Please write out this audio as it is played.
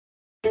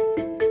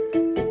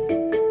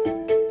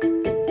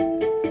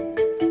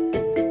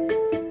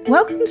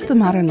Welcome to the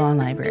Modern Law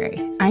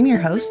Library. I'm your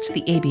host,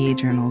 the ABA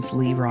Journal's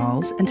Lee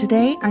Rawls, and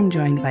today I'm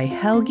joined by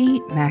Helgi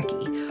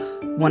Mackie,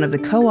 one of the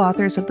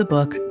co-authors of the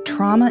book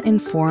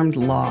Trauma-Informed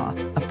Law,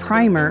 a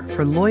primer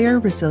for lawyer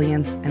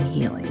resilience and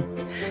healing.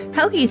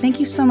 Helgi, thank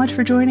you so much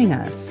for joining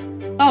us.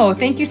 Oh,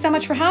 thank you so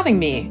much for having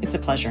me. It's a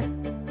pleasure.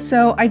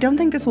 So I don't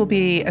think this will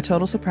be a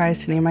total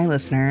surprise to any of my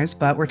listeners,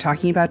 but we're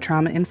talking about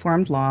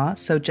trauma-informed law.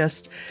 So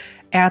just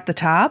at the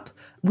top,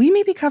 we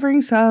may be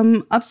covering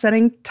some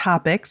upsetting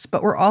topics,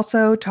 but we're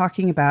also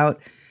talking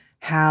about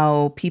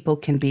how people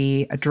can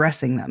be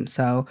addressing them.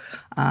 So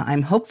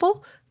I'm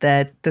hopeful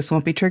that this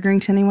won't be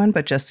triggering to anyone,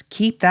 but just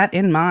keep that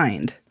in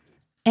mind.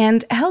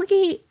 And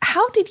Helgi,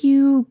 how did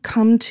you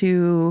come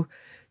to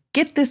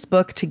get this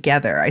book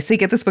together? I say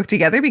get this book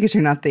together because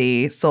you're not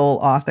the sole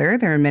author.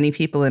 There are many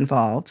people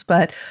involved.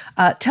 But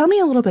tell me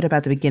a little bit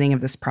about the beginning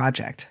of this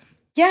project.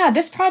 Yeah,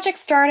 this project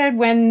started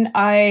when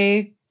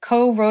I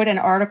co-wrote an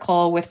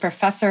article with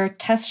Professor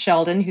Tess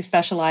Sheldon, who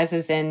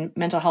specializes in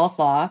mental health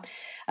law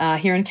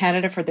here in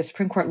Canada for the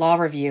Supreme Court Law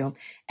Review.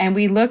 And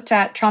we looked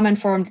at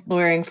trauma-informed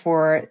lawyering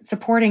for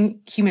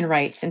supporting human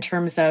rights in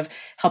terms of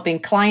helping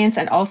clients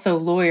and also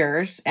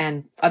lawyers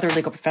and other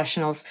legal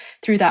professionals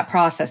through that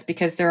process,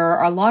 because there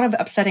are a lot of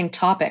upsetting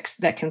topics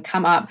that can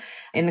come up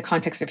in the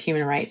context of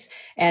human rights.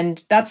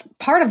 And that's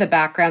part of the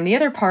background. The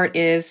other part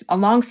is,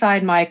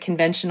 alongside my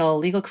conventional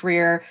legal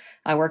career,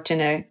 I worked in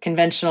a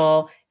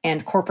conventional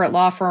and corporate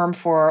law firm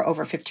for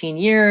over 15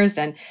 years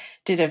and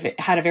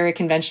had a very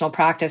conventional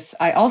practice.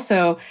 I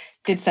also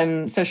did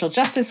some social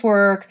justice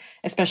work,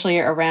 especially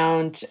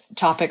around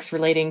topics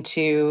relating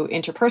to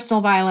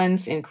interpersonal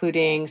violence,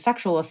 including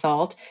sexual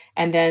assault.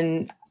 And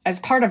then as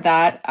part of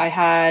that, I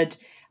had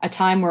a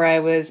time where I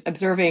was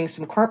observing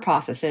some court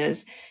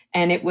processes,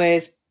 and it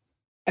was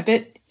a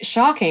bit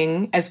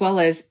shocking as well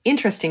as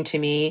interesting to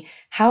me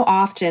how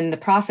often the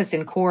process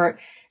in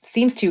court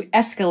seems to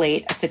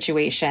escalate a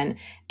situation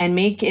and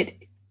make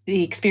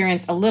the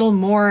experience a little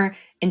more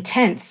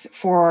intense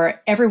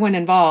for everyone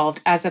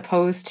involved, as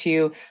opposed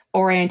to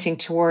orienting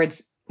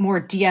towards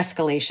more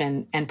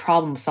de-escalation and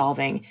problem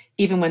solving,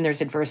 even when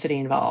there's adversity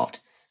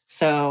involved.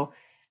 So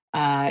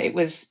it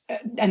was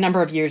a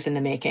number of years in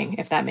the making,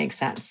 if that makes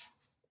sense.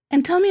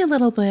 And tell me a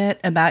little bit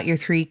about your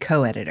three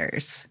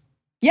co-editors.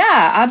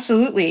 Yeah,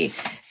 absolutely.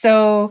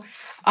 So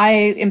I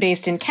am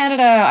based in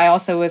Canada. I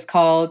also was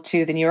called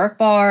to the New York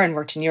bar and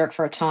worked in New York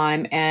for a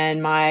time.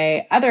 And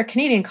my other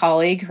Canadian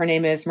colleague, her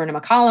name is Myrna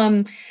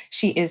McCollum.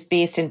 She is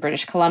based in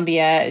British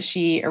Columbia.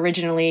 She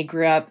originally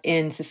grew up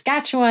in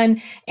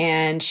Saskatchewan,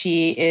 and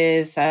she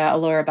is a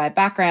lawyer by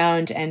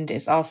background and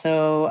is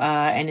also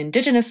an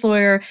Indigenous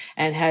lawyer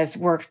and has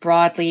worked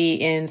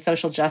broadly in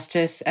social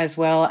justice as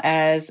well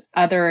as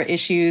other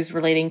issues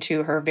relating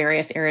to her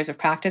various areas of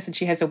practice. And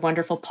she has a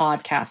wonderful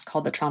podcast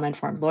called The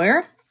Trauma-Informed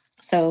Lawyer.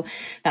 So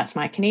that's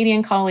my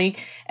Canadian colleague.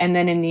 And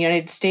then in the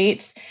United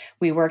States,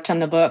 we worked on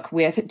the book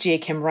with J.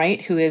 Kim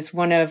Wright, who is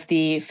one of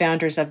the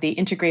founders of the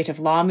integrative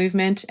law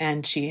movement.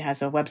 And she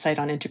has a website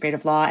on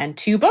integrative law and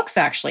two books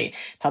actually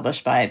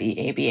published by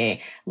the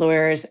ABA,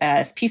 Lawyers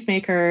as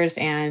Peacemakers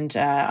and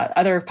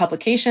other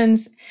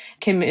publications.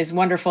 Kim is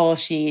wonderful.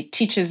 She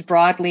teaches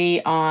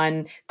broadly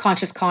on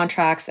conscious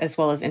contracts as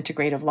well as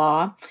integrative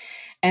law.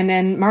 And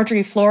then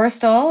Marjorie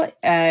Florestal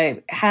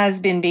has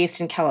been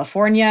based in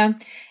California,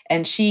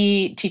 and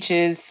she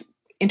teaches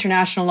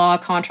international law,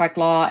 contract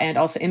law, and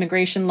also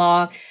immigration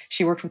law.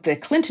 She worked with the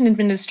Clinton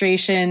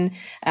administration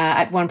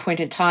at one point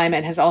in time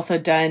and has also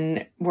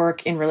done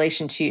work in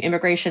relation to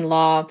immigration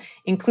law,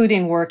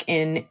 including work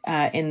in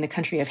the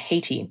country of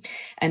Haiti.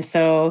 And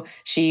so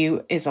she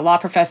is a law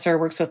professor,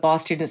 works with law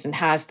students, and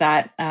has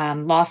that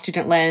law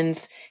student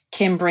lens.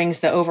 Kim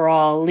brings the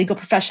overall legal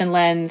profession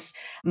lens.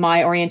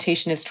 My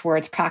orientation is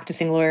towards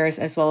practicing lawyers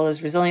as well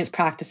as resilience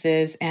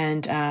practices.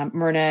 And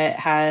Myrna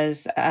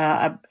has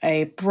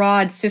a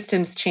broad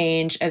systems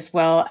change as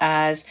well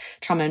as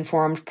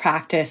trauma-informed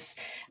practice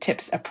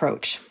tips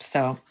approach.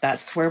 So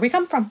that's where we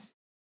come from.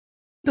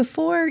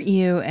 Before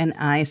you and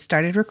I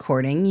started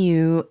recording,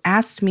 you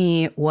asked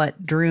me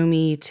what drew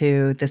me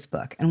to this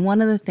book. And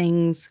one of the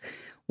things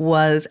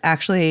was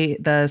actually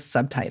the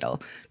subtitle,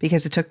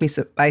 because it took me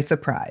by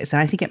surprise. And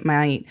I think it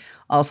might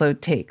also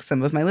take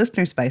some of my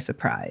listeners by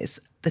surprise.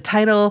 The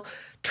title,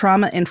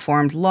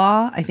 Trauma-Informed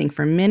Law, I think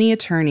for many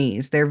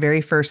attorneys, their very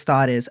first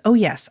thought is, oh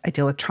yes, I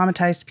deal with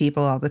traumatized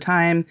people all the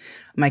time.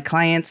 My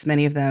clients,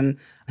 many of them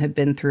have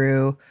been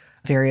through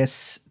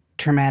various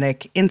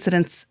traumatic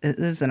incidents,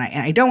 and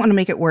I don't want to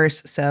make it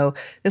worse. So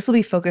this will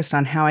be focused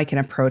on how I can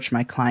approach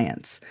my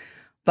clients.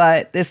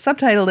 But this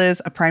subtitle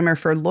is A Primer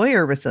for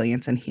Lawyer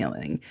Resilience and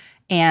Healing.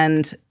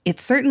 And it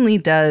certainly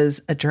does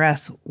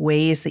address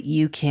ways that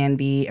you can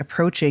be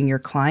approaching your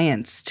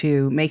clients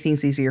to make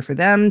things easier for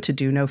them, to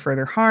do no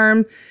further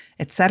harm,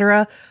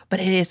 etc. But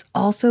it is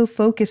also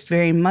focused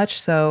very much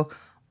so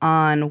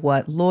on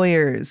what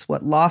lawyers,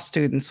 what law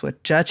students,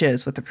 what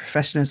judges, what the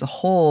profession as a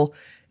whole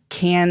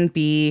can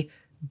be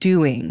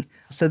doing.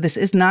 So this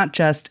is not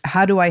just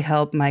how do I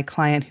help my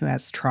client who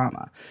has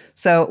trauma.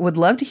 So would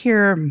love to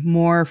hear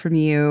more from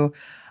you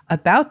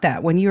about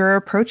that when you were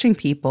approaching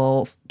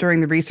people during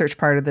the research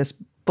part of this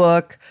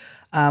book,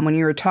 when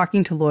you were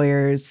talking to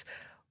lawyers.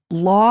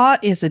 Law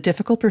is a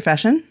difficult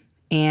profession,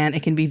 and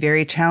it can be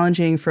very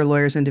challenging for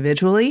lawyers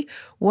individually.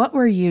 What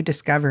were you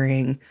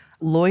discovering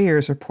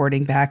lawyers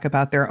reporting back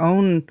about their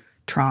own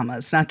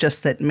traumas, not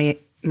just that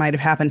might have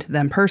happened to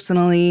them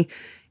personally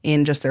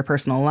in just their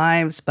personal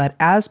lives, but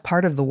as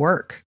part of the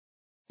work?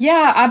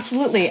 Yeah,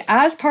 absolutely.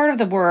 As part of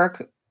the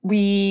work,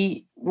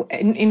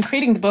 in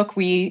creating the book,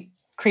 we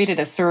created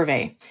a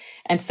survey.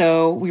 And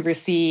so we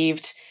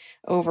received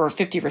over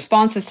 50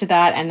 responses to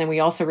that. And then we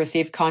also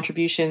received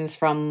contributions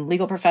from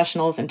legal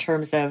professionals in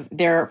terms of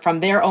from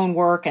their own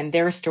work and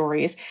their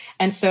stories.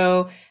 And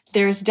so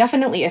there's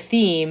definitely a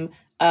theme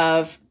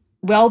of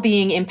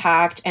well-being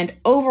impact and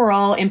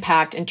overall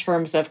impact in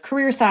terms of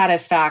career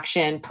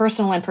satisfaction,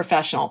 personal and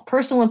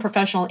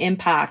professional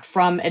impact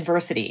from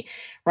adversity,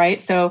 right?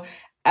 So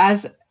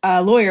as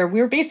a lawyer,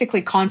 we're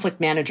basically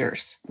conflict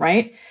managers,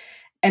 right?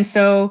 And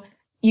so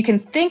you can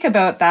think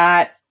about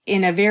that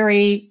in a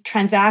very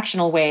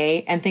transactional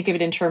way and think of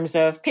it in terms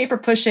of paper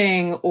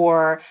pushing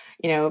or,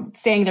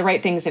 saying the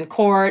right things in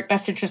court,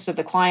 best interest of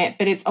the client,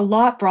 but it's a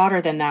lot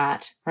broader than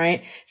that,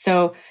 right?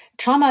 So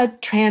trauma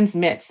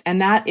transmits,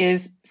 and that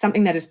is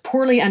something that is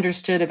poorly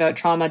understood about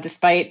trauma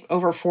despite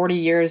over 40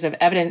 years of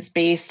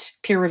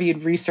evidence-based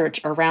peer-reviewed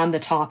research around the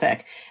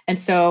topic. And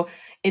so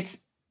it's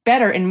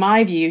better, in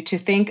my view, to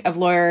think of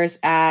lawyers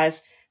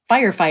as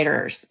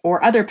firefighters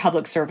or other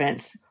public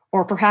servants,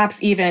 or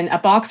perhaps even a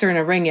boxer in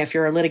a ring if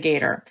you're a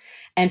litigator.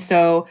 And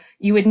so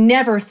you would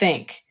never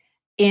think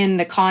in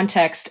the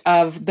context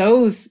of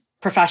those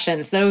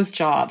professions, those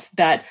jobs,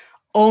 that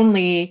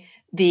only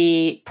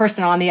the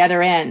person on the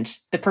other end,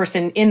 the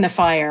person in the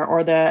fire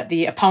or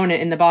the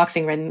opponent in the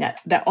boxing ring,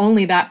 that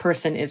only that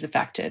person is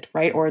affected,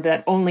 right? Or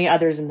that only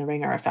others in the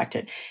ring are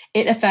affected.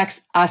 It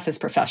affects us as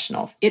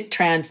professionals. It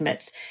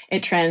transmits.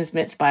 It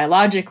transmits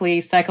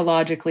biologically,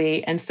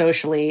 psychologically, and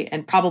socially,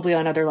 and probably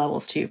on other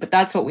levels too. But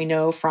that's what we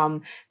know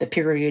from the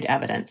peer-reviewed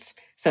evidence.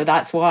 So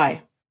that's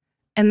why.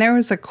 And there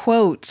was a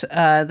quote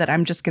that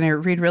I'm just going to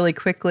read really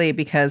quickly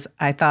because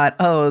I thought,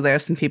 there are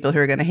some people who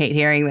are going to hate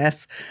hearing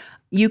this.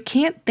 You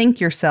can't think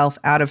yourself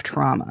out of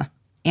trauma.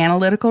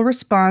 Analytical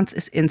response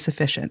is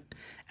insufficient.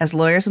 As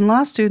lawyers and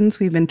law students,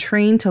 we've been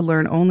trained to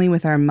learn only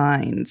with our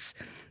minds.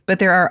 But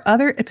there are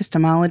other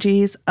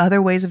epistemologies, other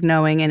ways of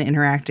knowing and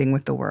interacting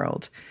with the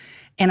world.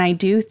 And I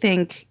do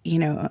think,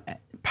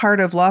 part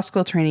of law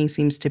school training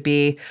seems to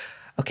be,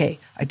 okay,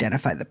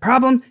 identify the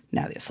problem,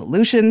 now the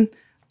solution,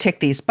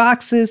 tick these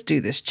boxes, do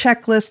this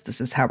checklist,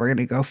 this is how we're going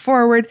to go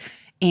forward.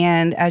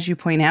 And as you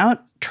point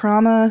out,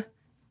 trauma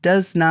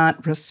does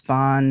not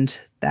respond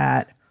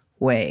that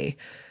way.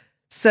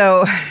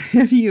 So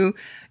have you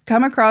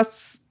come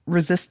across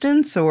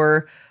resistance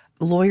or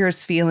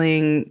lawyers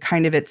feeling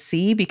kind of at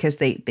sea because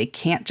they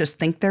can't just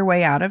think their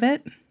way out of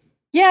it?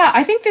 Yeah,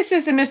 I think this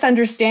is a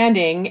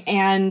misunderstanding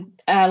and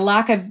a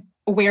lack of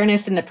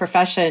awareness in the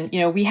profession.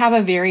 We have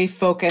a very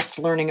focused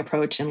learning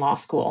approach in law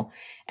school.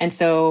 And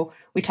so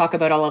we talk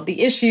about all of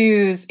the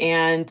issues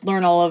and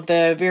learn all of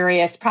the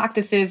various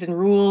practices and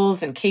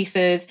rules and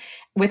cases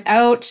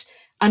without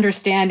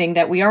understanding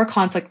that we are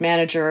conflict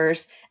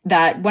managers,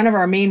 that one of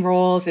our main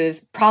roles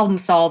is problem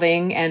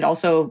solving and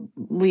also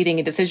leading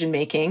in decision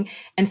making.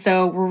 And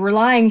so we're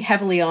relying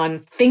heavily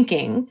on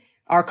thinking,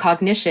 our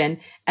cognition,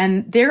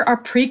 and there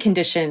are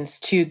preconditions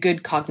to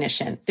good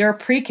cognition. There are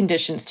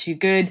preconditions to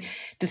good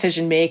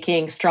decision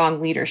making,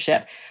 strong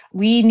leadership.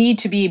 We need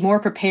to be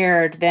more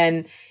prepared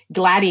than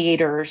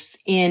gladiators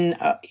in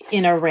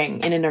a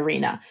ring, in an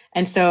arena.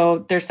 And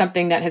so there's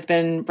something that has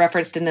been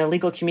referenced in the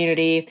legal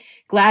community,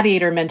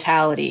 gladiator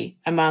mentality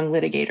among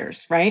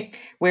litigators, right?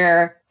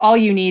 Where all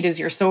you need is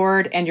your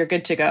sword and you're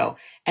good to go.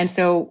 And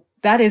so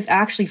that is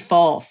actually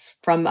false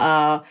from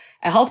a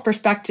health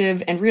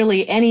perspective and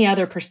really any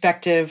other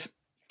perspective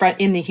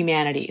in the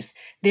humanities.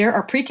 There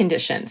are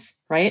preconditions,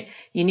 right?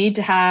 You need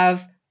to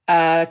have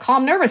a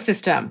calm nervous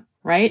system,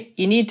 right?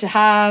 You need to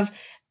have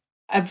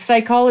a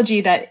psychology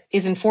that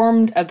is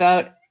informed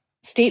about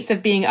states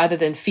of being other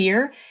than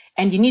fear.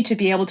 And you need to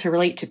be able to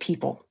relate to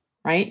people,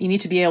 right? You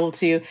need to be able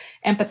to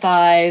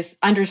empathize,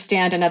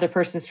 understand another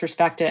person's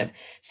perspective.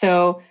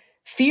 So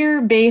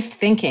fear-based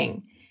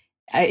thinking,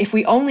 if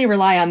we only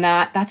rely on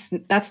that,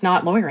 that's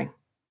not lawyering.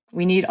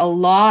 We need a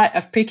lot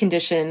of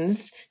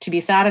preconditions to be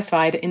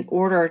satisfied in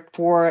order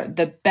for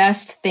the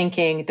best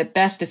thinking, the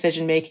best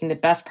decision-making, the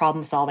best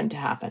problem-solving to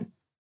happen.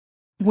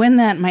 When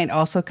that might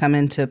also come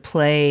into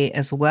play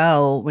as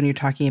well, when you're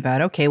talking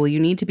about, okay, well,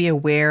 you need to be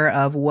aware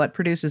of what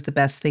produces the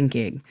best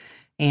thinking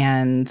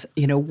and,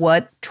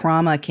 what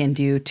trauma can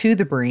do to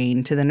the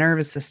brain, to the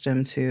nervous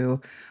system,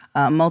 to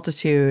a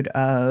multitude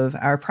of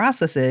our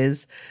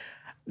processes.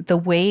 The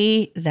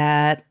way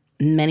that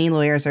many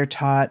lawyers are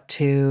taught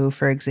to,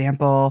 for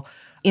example,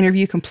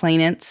 interview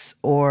complainants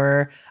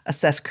or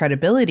assess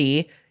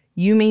credibility,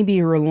 you may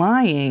be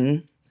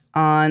relying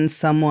on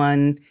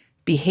someone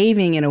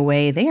behaving in a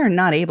way they are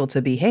not able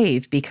to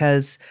behave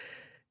because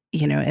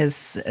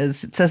as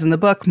it says in the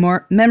book,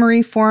 more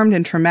memory formed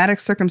in traumatic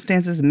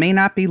circumstances may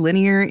not be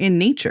linear in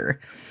nature,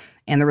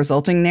 and the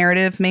resulting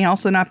narrative may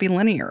also not be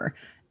linear.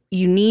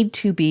 You need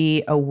to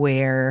be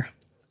aware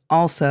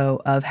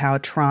also of how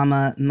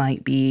trauma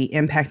might be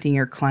impacting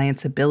your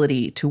client's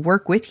ability to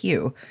work with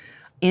you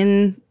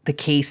in the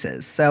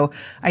cases. So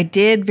I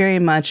did very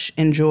much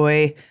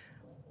enjoy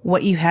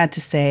what you had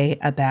to say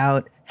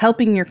about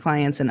helping your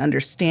clients and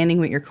understanding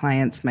what your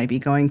clients might be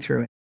going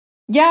through.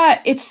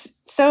 Yeah, it's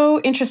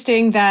so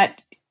interesting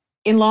that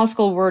in law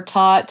school, we're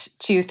taught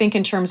to think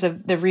in terms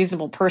of the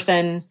reasonable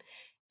person,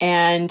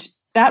 and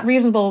that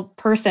reasonable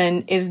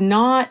person is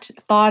not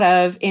thought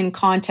of in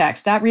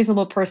context. That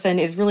reasonable person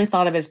is really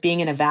thought of as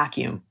being in a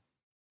vacuum,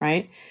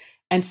 right?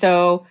 And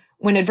so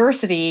when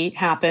adversity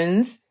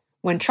happens,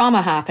 when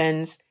trauma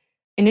happens,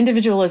 an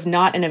individual is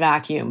not in a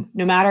vacuum,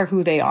 no matter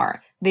who they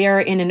are. They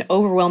are in an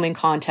overwhelming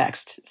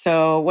context.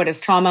 So what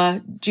is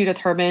trauma? Judith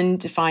Herman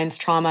defines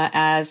trauma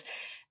as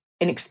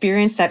an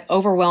experience that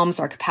overwhelms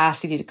our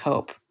capacity to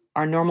cope,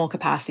 our normal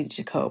capacity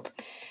to cope.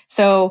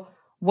 So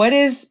what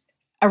is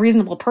a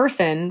reasonable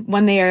person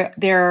when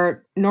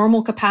their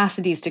normal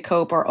capacities to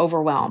cope are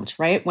overwhelmed,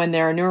 right? When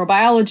their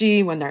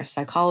neurobiology, when their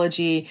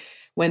psychology,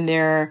 when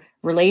their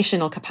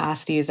relational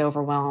capacity is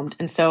overwhelmed.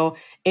 And so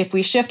if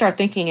we shift our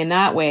thinking in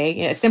that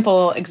way, a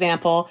simple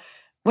example,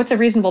 what's a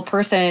reasonable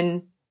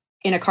person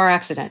in a car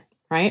accident,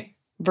 right?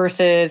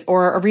 Versus,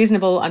 or a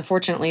reasonable,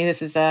 unfortunately,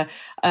 this is a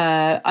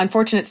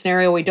unfortunate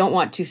scenario we don't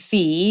want to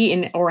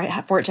see or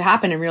for it to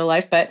happen in real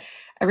life, but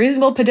a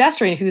reasonable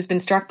pedestrian who's been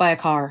struck by a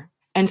car.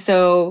 And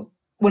so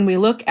when we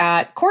look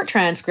at court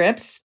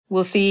transcripts,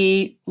 we'll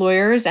see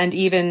lawyers and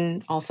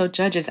even also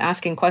judges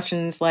asking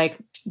questions like,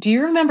 do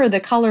you remember the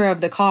color of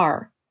the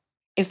car?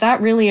 Is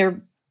that really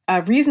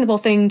a reasonable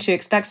thing to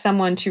expect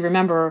someone to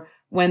remember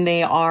when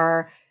they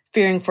are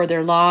fearing for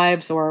their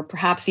lives or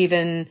perhaps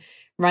even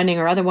running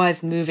or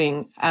otherwise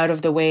moving out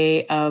of the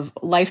way of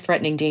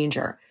life-threatening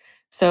danger?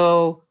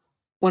 So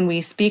when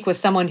we speak with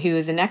someone who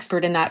is an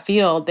expert in that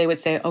field, they would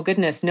say, oh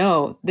goodness,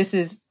 no, this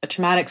is a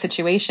traumatic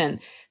situation.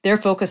 They're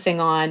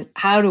focusing on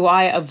how do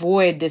I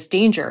avoid this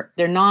danger?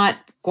 They're not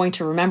going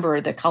to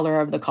remember the color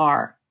of the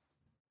car.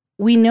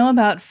 We know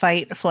about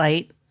fight,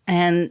 flight,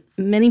 and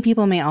many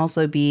people may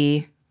also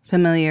be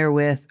familiar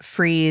with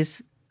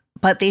freeze,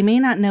 but they may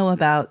not know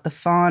about the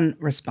fawn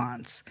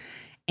response.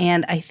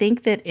 And I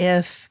think that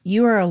if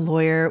you are a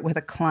lawyer with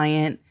a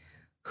client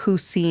who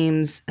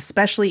seems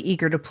especially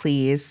eager to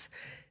please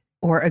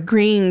or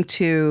agreeing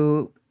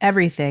to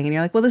everything, and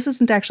you're like, well, this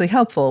isn't actually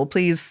helpful.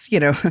 Please,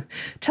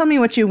 tell me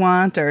what you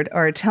want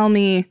or tell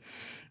me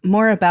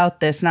more about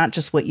this, not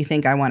just what you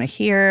think I want to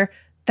hear.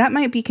 That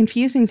might be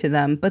confusing to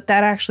them, but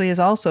that actually is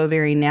also a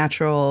very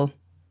natural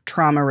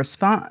trauma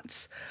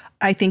response.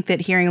 I think that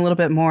hearing a little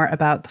bit more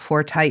about the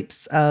 4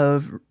 types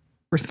of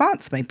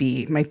response might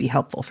be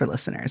helpful for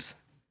listeners.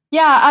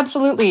 Yeah,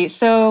 absolutely.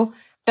 So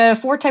the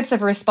 4 types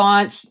of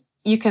response,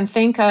 you can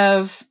think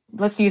of,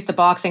 let's use the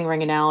boxing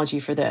ring analogy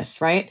for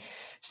this, right?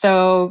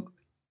 So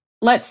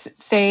let's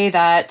say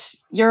that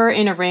you're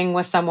in a ring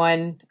with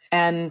someone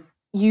and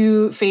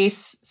you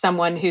face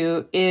someone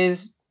who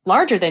is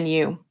larger than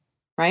you,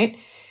 right?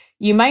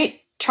 You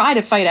might try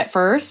to fight at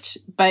first,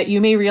 but you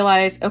may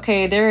realize,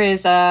 okay, there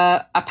is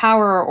a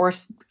power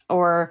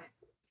or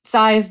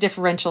size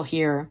differential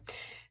here.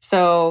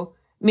 So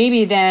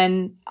maybe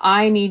then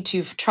I need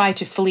to try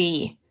to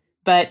flee.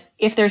 But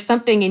if there's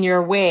something in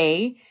your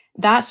way,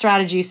 that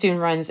strategy soon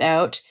runs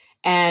out.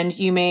 And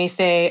you may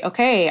say,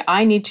 okay,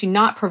 I need to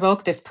not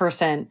provoke this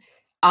person.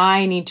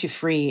 I need to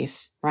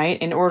freeze,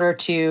 right? In order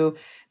to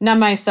numb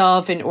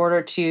myself, in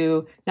order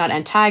to not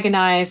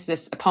antagonize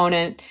this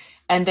opponent.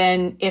 And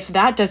then if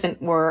that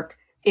doesn't work,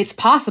 it's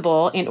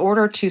possible in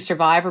order to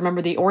survive.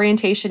 Remember, the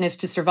orientation is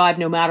to survive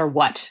no matter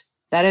what.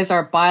 That is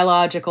our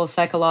biological,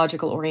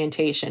 psychological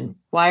orientation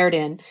wired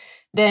in.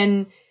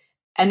 Then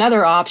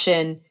another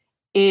option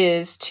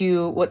is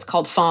to what's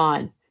called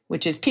fawn,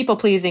 which is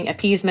people-pleasing,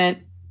 appeasement,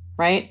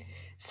 right?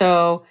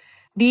 So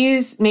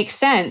these make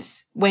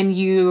sense when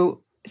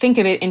you think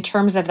of it in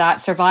terms of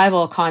that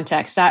survival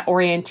context, that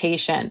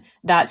orientation,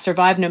 that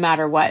survive no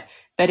matter what.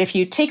 But if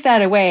you take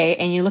that away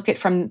and you look at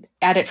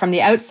it from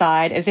the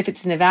outside as if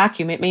it's in a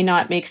vacuum, it may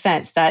not make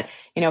sense that,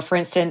 for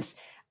instance,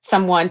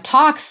 someone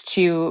talks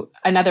to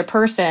another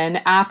person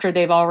after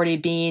they've already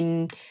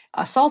been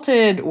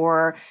assaulted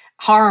or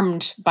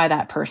harmed by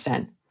that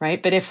person,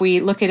 right? But if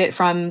we look at it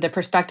from the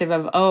perspective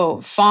of,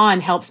 oh,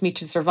 fawn helps me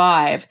to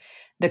survive,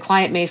 the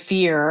client may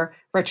fear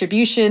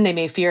retribution, they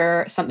may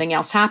fear something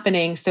else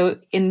happening. So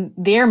in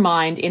their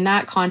mind, in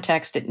that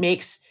context, it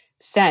makes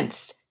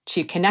sense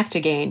to connect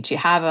again, to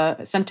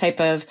have some type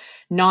of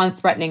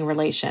non-threatening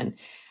relation.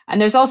 And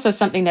there's also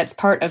something that's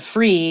part of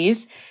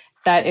freeze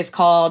that is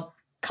called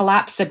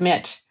collapse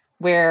submit,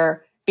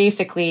 where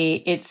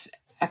basically it's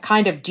a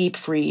kind of deep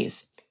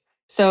freeze.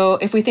 So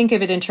if we think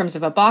of it in terms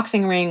of a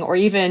boxing ring, or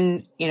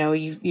even,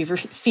 you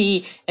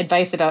see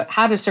advice about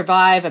how to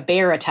survive a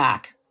bear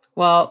attack.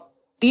 Well,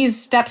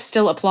 these steps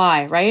still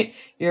apply, right?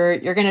 You're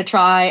going to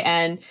try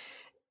and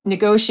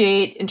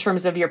negotiate in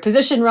terms of your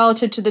position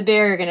relative to the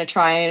bear. You're going to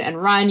try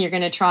and run. You're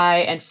going to try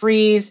and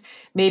freeze.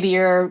 Maybe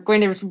you're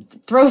going to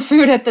throw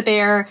food at the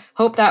bear,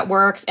 hope that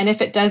works. And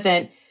if it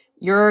doesn't,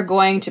 you're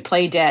going to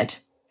play dead.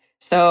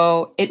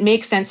 So it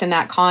makes sense in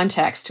that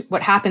context.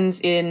 What happens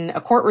in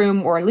a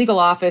courtroom or a legal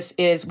office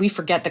is we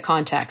forget the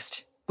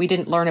context. We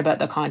didn't learn about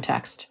the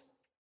context.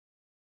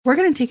 We're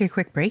going to take a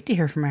quick break to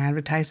hear from our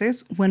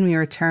advertisers. When we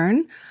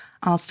return,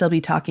 I'll still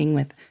be talking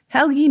with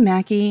Helgi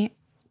Mackie,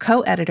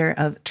 co-editor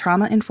of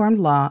Trauma-Informed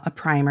Law, a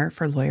primer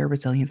for lawyer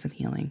resilience and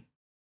healing.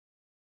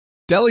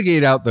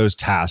 Delegate out those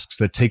tasks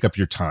that take up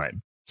your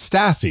time.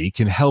 Staffy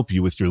can help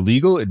you with your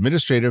legal,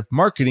 administrative,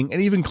 marketing,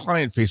 and even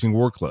client-facing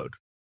workload.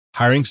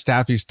 Hiring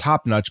Staffy's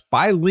top-notch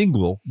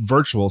bilingual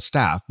virtual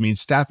staff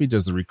means Staffy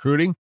does the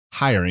recruiting,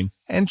 hiring,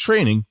 and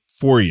training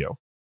for you.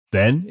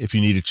 Then, if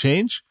you need a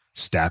change,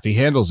 Staffy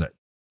handles it.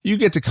 You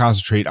get to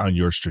concentrate on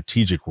your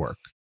strategic work.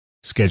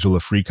 Schedule a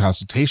free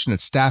consultation at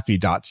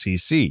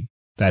staffy.cc.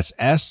 That's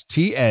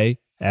STAFI.cc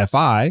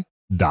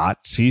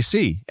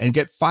and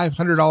get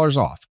 $500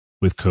 off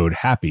with code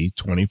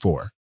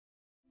HAPPY24.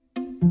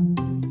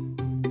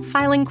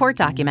 Filing court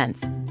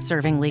documents,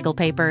 serving legal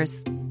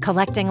papers,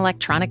 collecting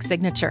electronic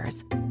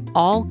signatures,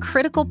 all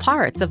critical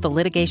parts of the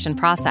litigation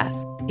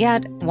process,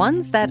 yet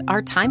ones that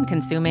are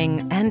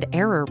time-consuming and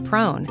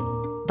error-prone.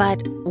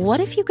 But what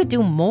if you could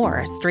do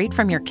more straight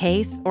from your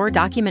case or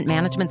document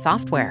management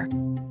software?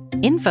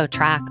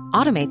 InfoTrack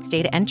automates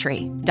data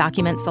entry,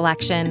 document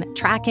selection,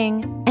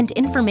 tracking, and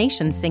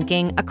information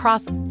syncing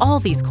across all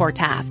these core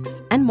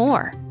tasks and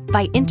more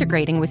by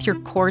integrating with your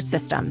core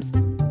systems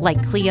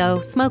like Clio,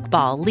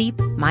 Smokeball, Leap,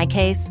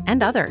 MyCase,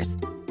 and others.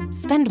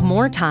 Spend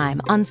more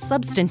time on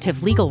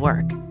substantive legal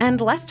work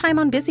and less time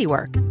on busy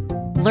work.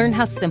 Learn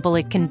how simple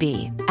it can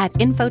be at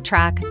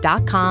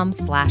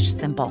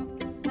infotrack.com/simple.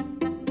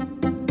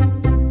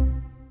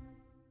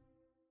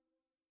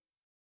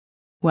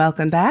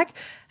 Welcome back.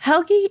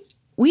 Helgi,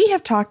 we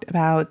have talked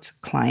about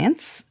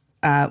clients.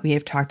 We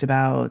have talked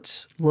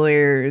about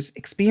lawyers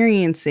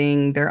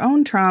experiencing their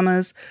own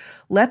traumas.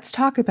 Let's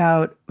talk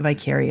about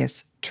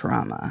vicarious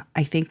trauma.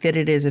 I think that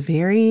it is a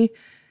very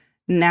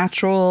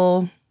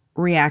natural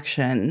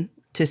reaction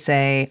to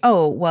say,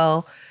 oh,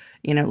 well,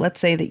 let's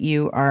say that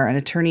you are an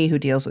attorney who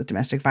deals with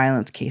domestic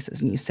violence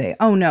cases and you say,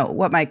 oh no,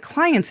 what my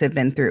clients have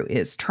been through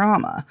is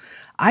trauma.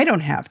 I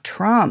don't have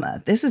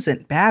trauma. This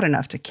isn't bad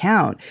enough to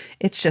count.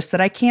 It's just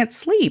that I can't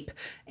sleep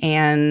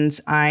and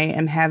I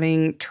am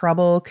having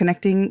trouble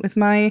connecting with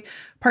my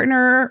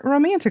partner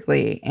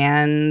romantically.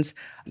 And,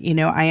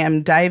 I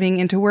am diving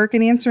into work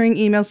and answering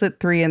emails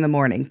at 3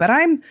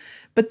 a.m.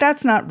 But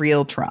that's not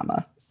real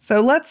trauma.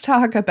 So let's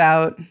talk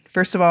about,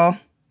 first of all,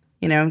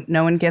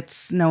 no one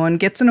gets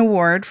an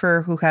award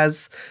for who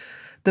has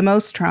the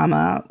most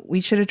trauma. We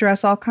should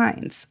address all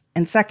kinds.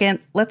 And second,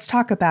 let's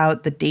talk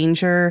about the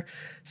danger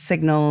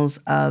signals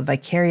of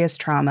vicarious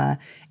trauma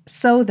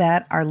so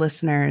that our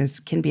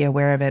listeners can be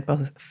aware of it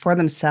both for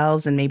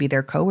themselves and maybe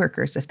their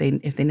coworkers if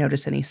they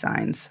notice any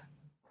signs.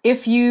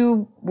 If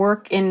you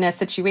work in a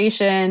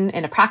situation,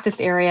 in a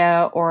practice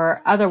area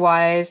or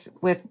otherwise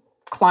with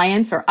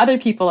clients or other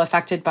people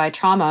affected by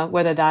trauma,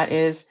 whether that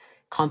is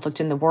conflict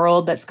in the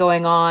world that's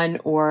going on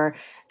or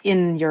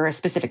in your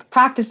specific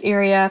practice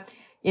area,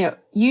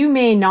 you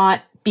may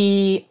not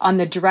be on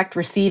the direct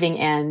receiving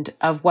end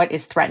of what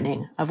is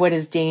threatening, of what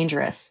is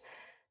dangerous.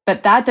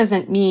 But that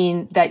doesn't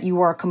mean that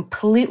you are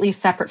completely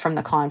separate from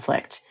the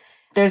conflict.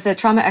 There's a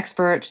trauma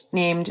expert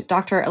named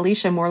Dr.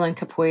 Alicia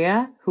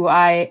Moreland-Capuya, who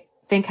I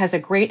think has a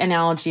great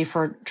analogy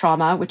for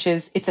trauma, which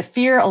is it's a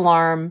fear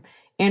alarm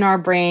in our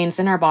brains,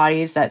 in our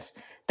bodies that's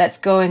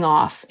going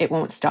off. It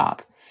won't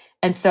stop.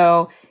 And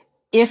so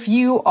if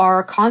you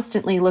are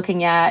constantly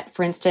looking at,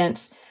 for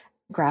instance,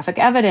 graphic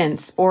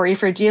evidence, or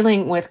if you're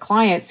dealing with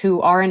clients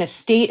who are in a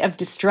state of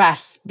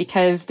distress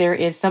because there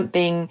is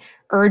something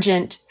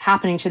urgent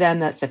happening to them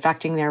that's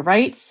affecting their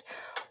rights,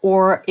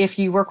 or if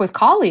you work with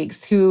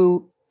colleagues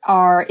who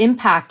are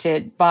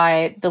impacted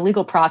by the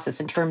legal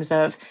process in terms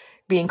of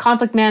being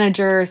conflict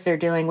managers, they're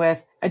dealing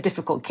with a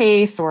difficult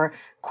case or,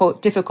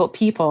 quote, difficult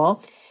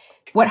people,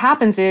 what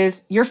happens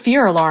is your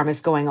fear alarm is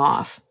going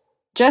off.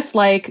 Just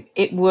like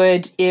it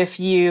would if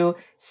you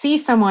see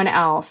someone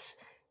else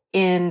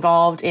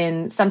involved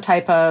in some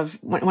type of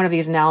one of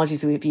these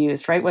analogies we've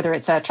used, right? Whether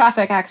it's a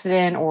traffic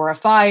accident or a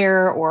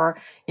fire or,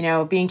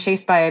 being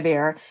chased by a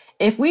bear.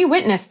 If we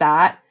witness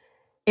that,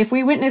 if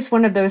we witness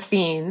one of those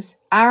scenes,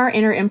 our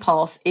inner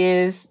impulse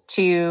is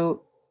to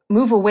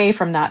move away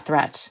from that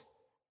threat.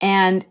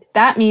 And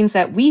that means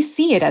that we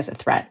see it as a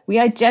threat. We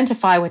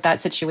identify with that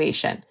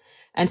situation.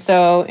 And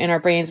so in our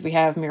brains, we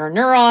have mirror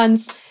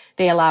neurons.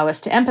 They allow us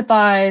to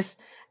empathize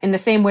in the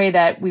same way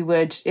that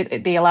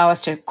they allow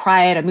us to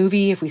cry at a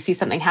movie if we see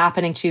something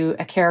happening to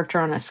a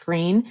character on a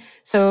screen.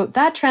 So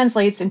that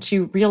translates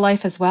into real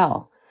life as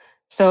well.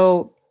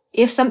 So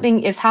if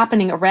something is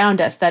happening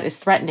around us that is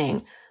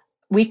threatening,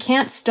 we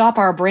can't stop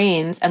our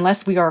brains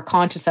unless we are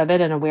conscious of it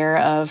and aware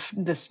of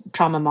this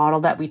trauma model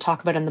that we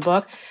talk about in the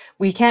book.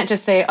 We can't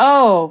just say,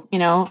 oh,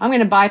 I'm going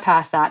to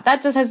bypass that.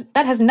 That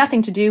has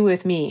nothing to do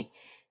with me.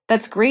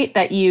 That's great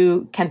that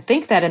you can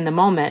think that in the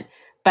moment,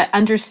 but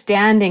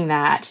understanding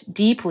that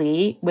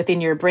deeply within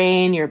your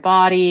brain, your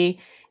body,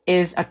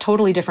 is a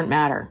totally different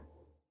matter.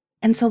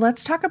 And so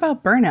let's talk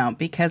about burnout,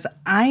 because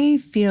I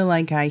feel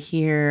like I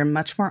hear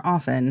much more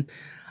often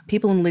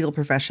people in the legal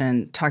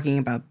profession talking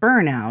about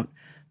burnout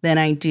than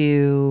I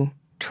do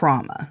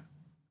trauma.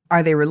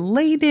 Are they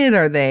related?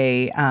 Are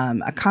they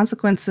a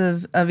consequence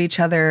of each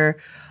other?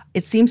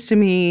 It seems to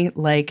me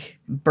like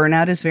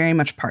burnout is very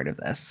much part of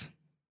this.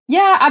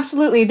 Yeah,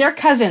 absolutely. They're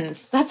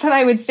cousins. That's what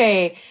I would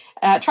say.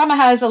 Trauma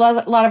has a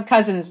lot of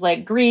cousins,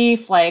 like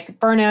grief, like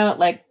burnout,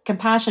 like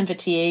compassion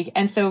fatigue.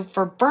 And so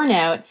for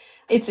burnout,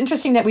 it's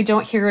interesting that we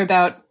don't hear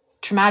about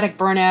traumatic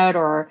burnout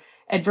or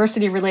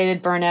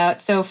adversity-related burnout.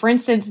 So for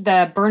instance,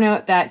 the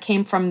burnout that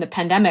came from the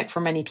pandemic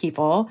for many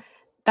people,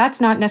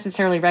 that's not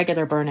necessarily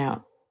regular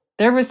burnout.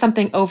 There was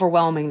something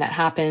overwhelming that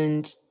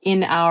happened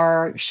in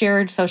our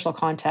shared social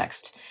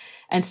context.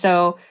 And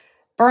so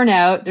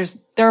burnout,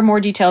 there are more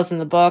details in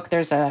the book.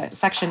 There's a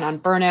section on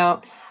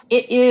burnout.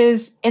 It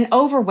is an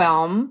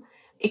overwhelm.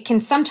 It can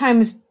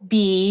sometimes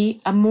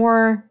be a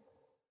more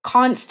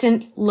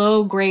constant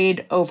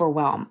low-grade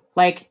overwhelm,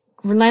 like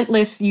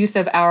relentless use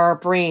of our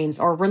brains,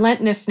 or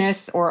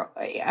relentlessness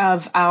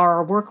of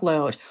our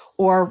workload,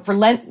 or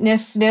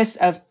relentlessness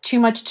of too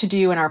much to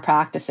do in our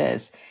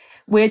practices,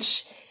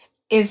 which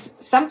is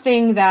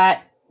something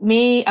that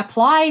may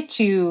apply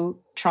to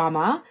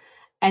trauma.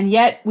 And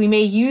yet we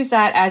may use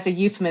that as a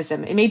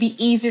euphemism. It may be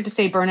easier to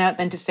say burnout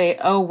than to say,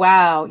 oh,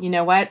 wow, you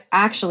know what?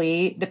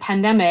 Actually, the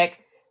pandemic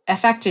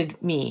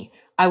affected me.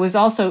 I was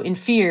also in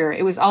fear.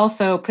 It was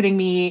also putting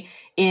me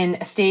in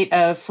a state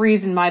of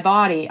freeze in my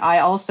body. I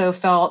also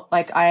felt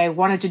like I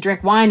wanted to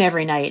drink wine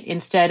every night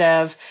instead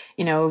of,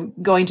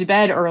 going to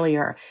bed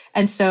earlier.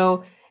 And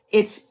so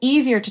it's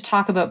easier to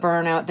talk about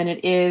burnout than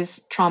it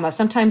is trauma.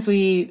 Sometimes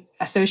we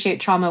associate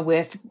trauma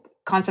with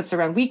concepts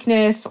around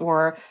weakness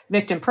or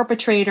victim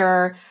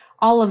perpetrator,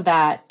 all of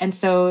that. And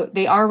so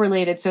they are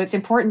related. So it's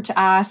important to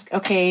ask,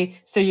 okay,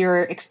 so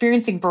you're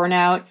experiencing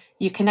burnout.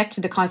 You connect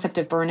to the concept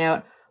of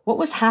burnout. What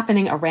was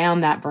happening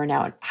around that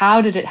burnout?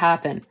 How did it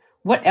happen?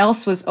 What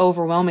else was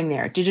overwhelming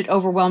there? Did it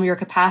overwhelm your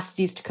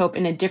capacities to cope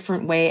in a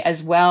different way,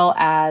 as well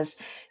as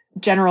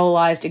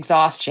generalized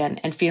exhaustion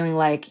and feeling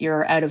like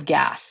you're out of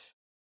gas?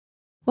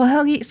 Well,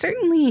 Helgi,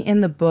 certainly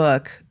in the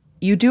book,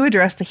 you do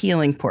address the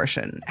healing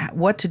portion,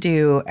 what to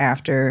do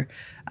after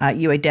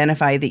you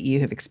identify that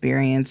you have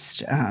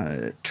experienced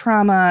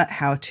trauma,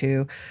 how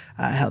to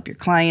help your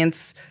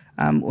clients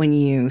when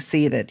you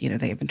see that,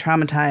 they have been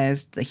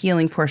traumatized, the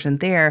healing portion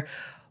there.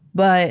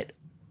 But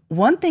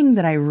one thing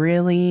that I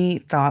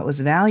really thought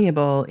was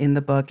valuable in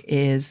the book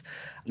is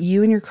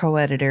you and your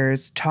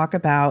co-editors talk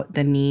about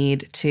the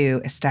need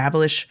to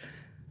establish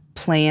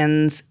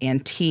plans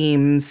and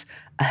teams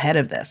ahead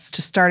of this,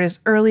 to start as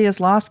early as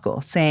law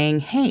school, saying,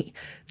 hey,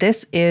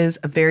 this is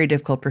a very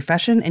difficult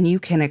profession and you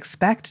can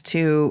expect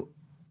to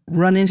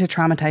run into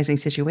traumatizing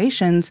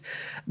situations.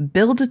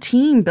 Build a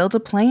team, build a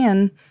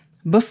plan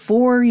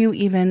before you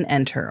even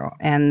enter.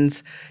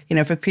 And,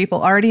 for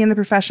people already in the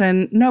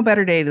profession, no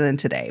better day than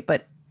today.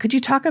 But could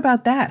you talk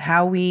about that,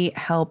 how we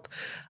help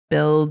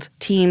build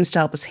teams to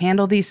help us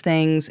handle these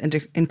things and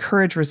to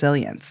encourage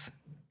resilience?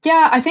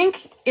 Yeah, I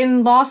think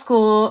in law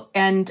school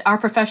and our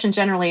profession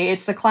generally,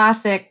 it's the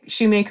classic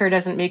shoemaker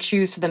doesn't make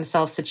shoes for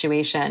themselves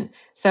situation.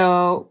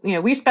 So,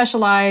 we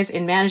specialize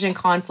in managing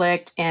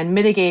conflict and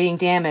mitigating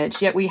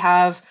damage, yet we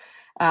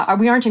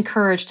aren't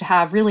encouraged to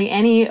have really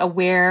any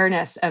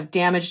awareness of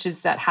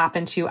damages that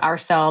happen to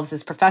ourselves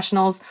as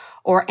professionals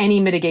or any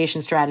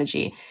mitigation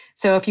strategy.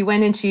 So if you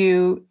went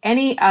into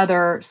any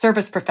other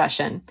service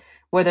profession,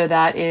 whether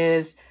that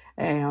is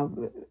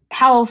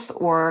health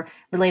or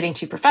relating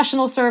to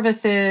professional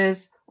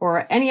services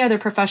or any other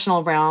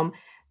professional realm,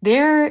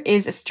 there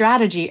is a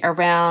strategy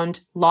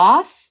around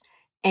loss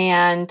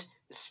and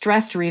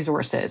stressed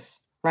resources,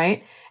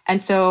 right?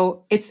 And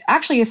so it's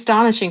actually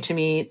astonishing to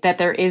me that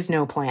there is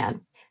no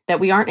plan, that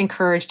we aren't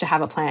encouraged to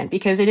have a plan,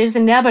 because it is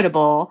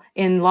inevitable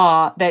in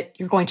law that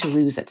you're going to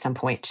lose at some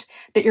point,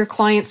 that your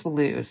clients will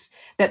lose,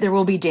 that there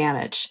will be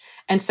damage.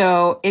 And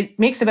so it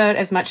makes about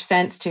as much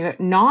sense to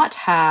not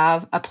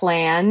have a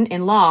plan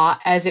in law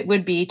as it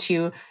would be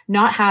to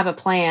not have a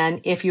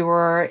plan if you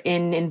were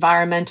in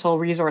environmental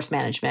resource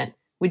management.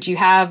 Would you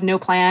have no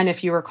plan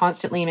if you were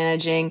constantly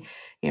managing,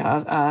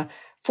 a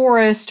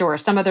forest or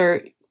some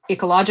other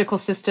ecological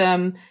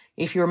system?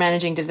 If you were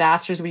managing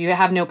disasters, would you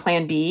have no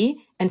plan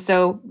B? And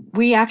so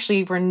we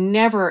actually were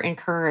never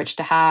encouraged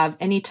to have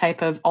any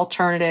type of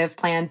alternative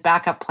plan,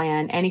 backup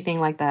plan, anything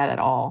like that at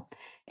all.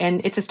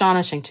 And it's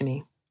astonishing to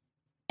me.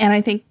 And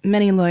I think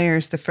many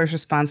lawyers, the first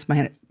response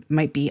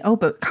might be, oh,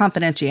 but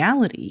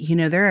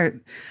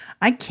confidentiality.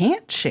 I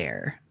can't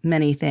share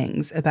many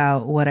things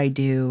about what I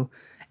do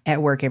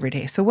at work every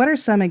day. So what are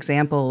some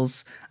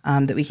examples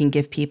that we can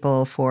give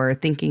people for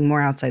thinking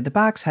more outside the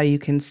box, how you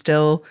can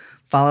still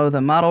follow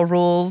the model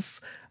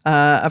rules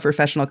of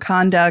professional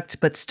conduct,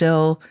 but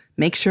still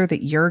make sure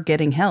that you're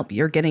getting help,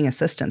 you're getting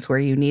assistance where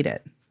you need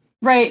it?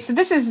 Right. So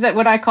this is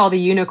what I call the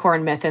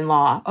unicorn myth in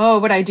law. Oh,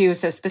 what I do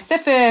is so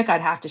specific. I'd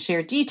have to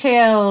share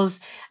details.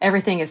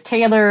 Everything is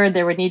tailored.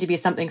 There would need to be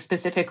something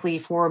specifically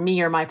for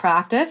me or my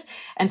practice.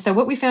 And so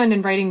what we found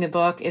in writing the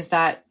book is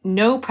that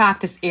no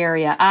practice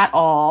area at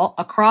all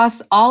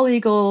across all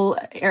legal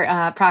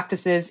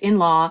practices in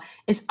law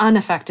is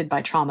unaffected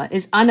by trauma,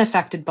 is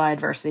unaffected by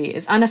adversity,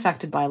 is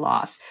unaffected by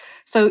loss.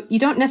 So you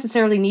don't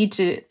necessarily need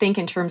to think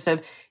in terms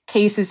of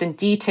cases and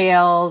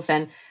details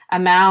and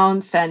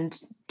amounts and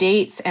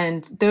dates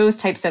and those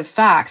types of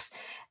facts.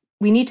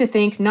 We need to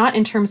think not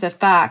in terms of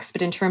facts,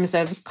 but in terms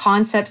of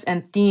concepts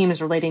and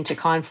themes relating to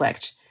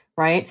conflict,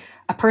 right?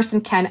 A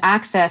person can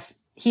access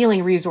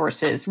healing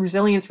resources,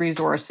 resilience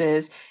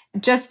resources,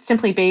 just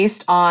simply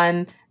based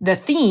on the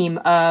theme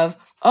of,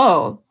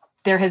 oh,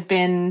 there has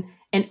been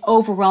an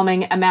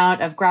overwhelming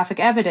amount of graphic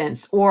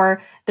evidence,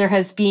 or there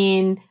has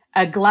been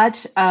a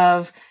glut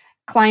of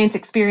clients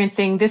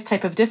experiencing this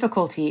type of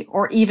difficulty,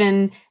 or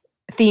even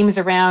themes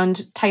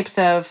around types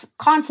of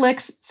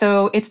conflicts.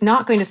 So it's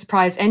not going to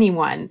surprise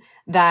anyone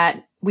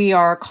that we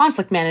are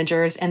conflict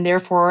managers and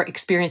therefore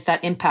experience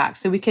that impact.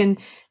 So we can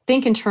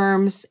think in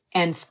terms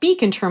and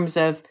speak in terms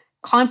of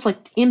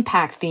conflict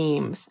impact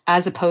themes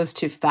as opposed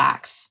to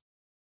facts.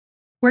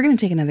 We're going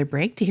to take another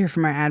break to hear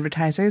from our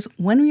advertisers.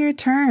 When we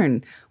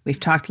return, we've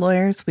talked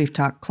lawyers, we've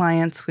talked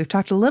clients, we've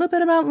talked a little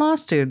bit about law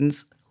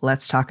students.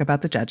 Let's talk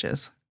about the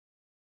judges.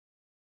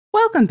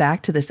 Welcome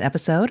back to this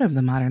episode of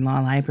the Modern Law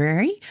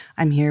Library.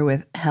 I'm here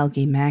with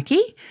Helgi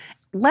Mackey.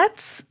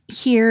 Let's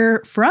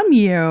hear from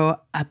you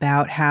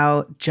about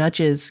how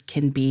judges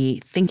can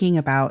be thinking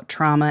about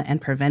trauma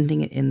and preventing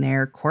it in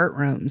their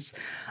courtrooms.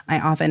 I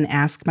often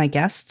ask my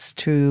guests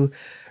to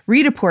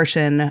read a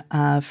portion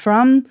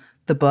from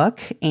the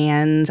book,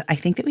 and I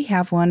think that we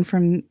have one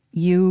from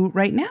you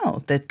right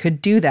now that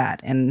could do that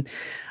and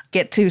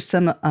get to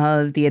some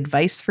of the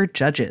advice for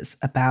judges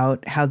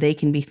about how they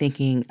can be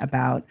thinking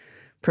about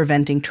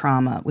preventing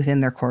trauma within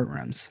their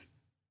courtrooms.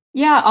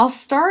 Yeah, I'll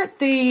start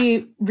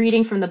the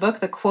reading from the book,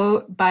 the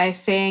quote, by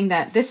saying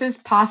that this is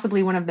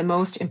possibly one of the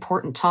most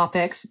important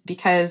topics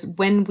because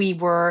when we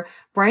were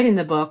writing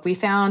the book, we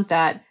found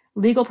that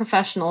legal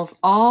professionals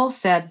all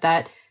said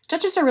that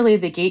judges are really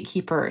the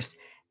gatekeepers.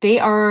 They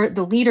are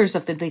the leaders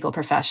of the legal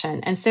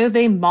profession. And so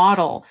they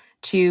model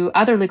to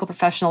other legal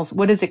professionals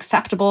what is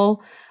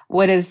acceptable,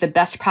 what is the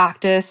best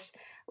practice,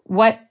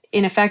 what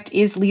in effect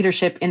is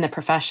leadership in the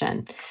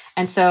profession.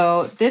 And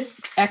so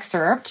this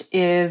excerpt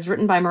is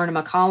written by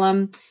Myrna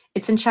McCollum.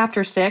 It's in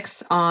chapter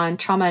 6 on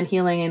trauma and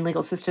healing in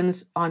legal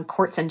systems on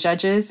courts and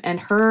judges. And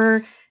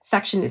her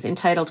section is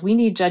entitled, "We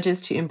Need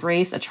Judges to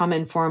Embrace a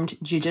Trauma-Informed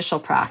Judicial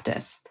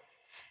Practice."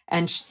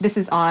 And this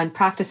is on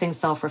practicing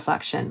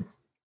self-reflection.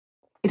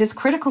 It is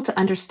critical to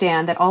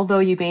understand that although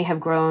you may have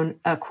grown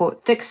a,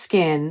 quote, thick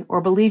skin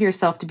or believe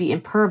yourself to be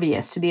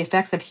impervious to the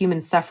effects of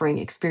human suffering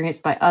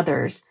experienced by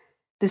others,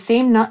 the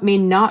same may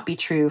not be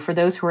true for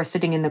those who are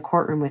sitting in the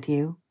courtroom with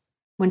you.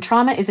 When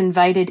trauma is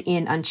invited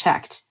in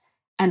unchecked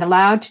and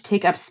allowed to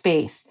take up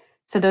space,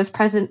 so those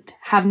present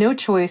have no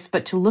choice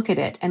but to look at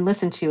it and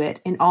listen to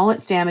it in all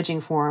its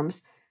damaging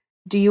forms,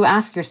 do you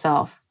ask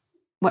yourself,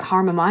 what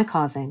harm am I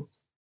causing?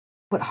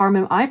 What harm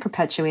am I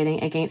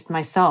perpetuating against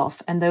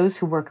myself and those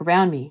who work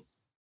around me?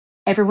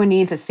 Everyone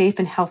needs a safe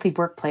and healthy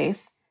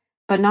workplace,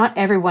 but not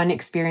everyone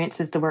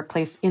experiences the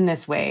workplace in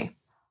this way.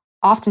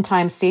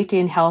 Oftentimes, safety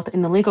and health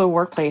in the legal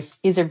workplace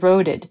is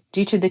eroded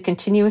due to the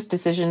continuous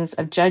decisions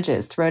of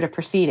judges throughout a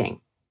proceeding,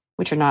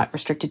 which are not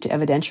restricted to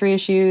evidentiary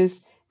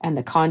issues and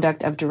the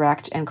conduct of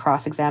direct and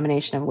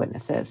cross-examination of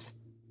witnesses.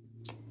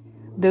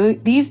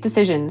 These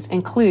decisions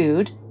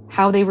include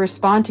how they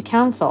respond to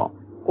counsel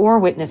or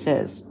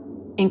witnesses,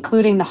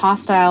 including the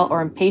hostile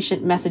or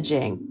impatient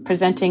messaging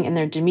presenting in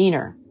their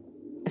demeanor,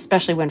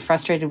 especially when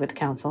frustrated with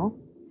counsel,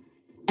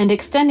 and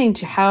extending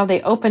to how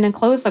they open and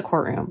close the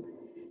courtroom,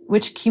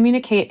 which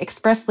communicate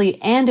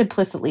expressly and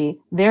implicitly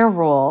their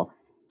role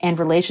and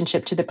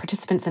relationship to the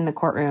participants in the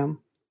courtroom.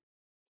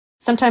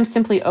 Sometimes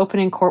simply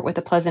opening court with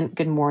a pleasant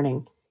good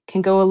morning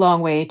can go a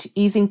long way to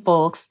easing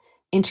folks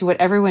into what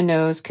everyone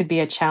knows could be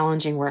a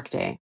challenging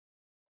workday.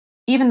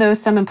 Even though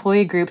some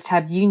employee groups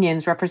have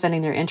unions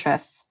representing their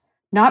interests,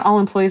 not all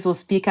employees will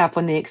speak up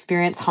when they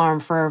experience harm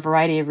for a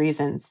variety of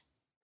reasons.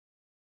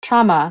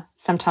 Trauma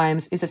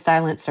sometimes is a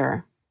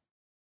silencer.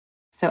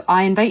 So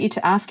I invite you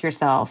to ask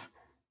yourself,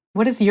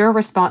 what is your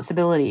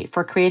responsibility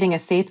for creating a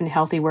safe and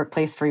healthy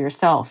workplace for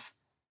yourself,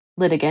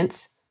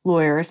 litigants,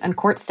 lawyers, and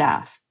court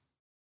staff?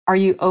 Are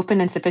you open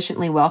and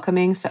sufficiently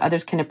welcoming so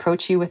others can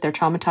approach you with their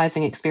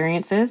traumatizing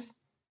experiences?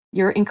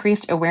 Your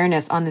increased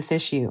awareness on this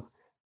issue,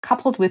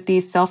 coupled with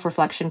these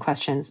self-reflection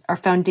questions, are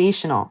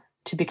foundational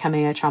to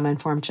becoming a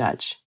trauma-informed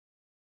judge.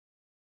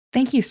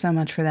 Thank you so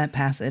much for that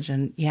passage.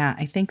 And yeah,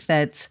 I think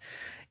that,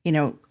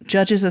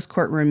 judges as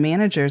courtroom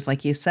managers,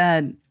 like you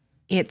said,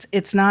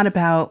 it's not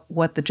about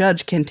what the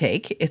judge can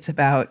take. It's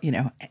about,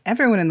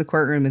 everyone in the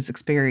courtroom is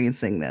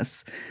experiencing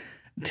this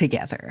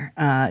together.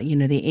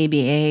 The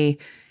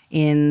ABA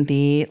in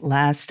the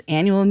last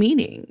annual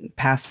meeting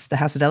the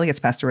House of Delegates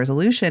passed a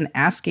resolution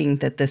asking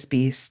that this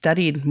be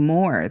studied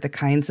more, the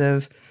kinds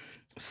of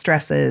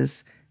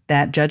stresses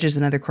that judges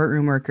and other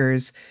courtroom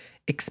workers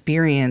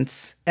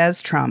experience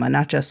as trauma,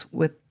 not just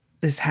with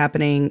this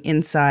happening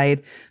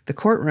inside the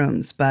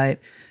courtrooms, but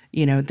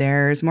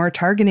there's more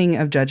targeting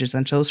of judges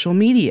on social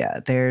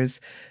media. There's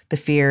the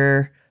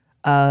fear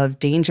of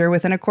danger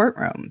within a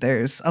courtroom.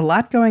 There's a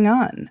lot going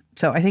on.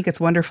 So I think it's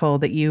wonderful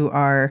that you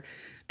are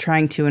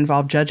trying to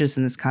involve judges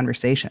in this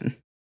conversation.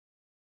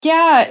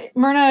 Yeah,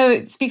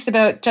 Myrna speaks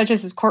about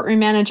judges as courtroom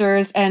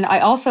managers, and I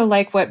also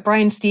like what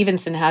Brian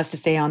Stevenson has to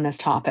say on this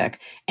topic.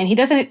 And he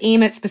doesn't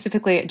aim it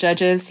specifically at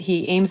judges.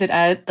 He aims it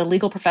at the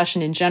legal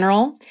profession in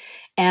general.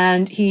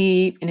 And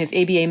he, in his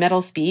ABA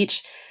medal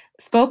speech,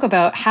 spoke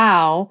about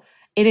how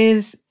it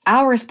is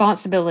our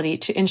responsibility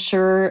to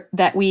ensure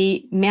that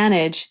we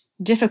manage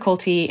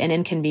difficulty and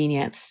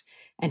inconvenience.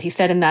 And he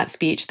said in that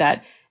speech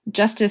that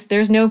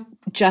there's no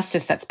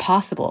justice that's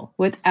possible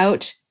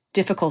without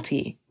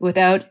difficulty,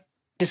 without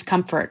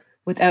discomfort,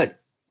 without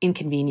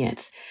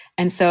inconvenience.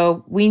 And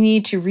so we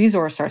need to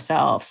resource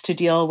ourselves to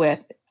deal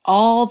with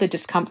all the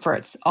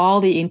discomforts, all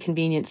the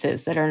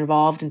inconveniences that are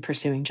involved in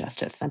pursuing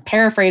justice. I'm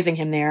paraphrasing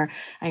him there.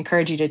 I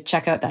encourage you to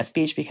check out that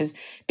speech because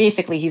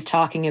basically he's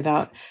talking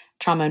about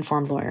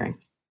trauma-informed lawyering.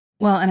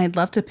 Well, and I'd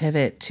love to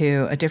pivot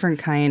to a different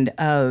kind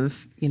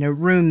of,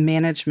 room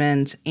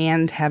management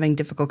and having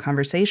difficult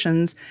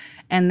conversations.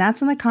 And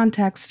that's in the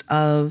context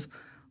of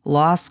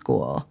law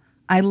school.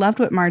 I loved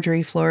what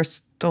Marjorie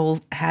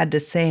Forstall had to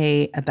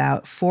say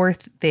about 4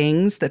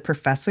 things that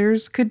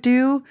professors could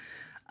do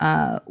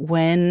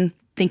when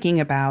thinking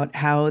about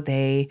how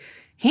they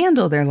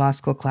handle their law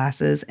school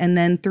classes, and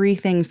then 3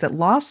 things that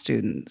law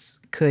students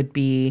could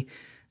be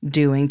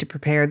doing to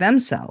prepare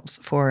themselves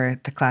for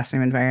the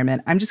classroom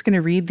environment. I'm just going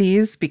to read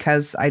these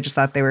because I just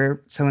thought they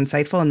were so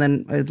insightful, and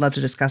then I'd love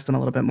to discuss them a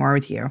little bit more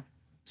with you.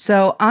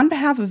 So on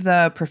behalf of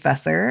the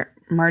professor,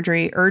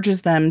 Marjorie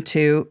urges them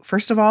to,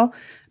 first of all,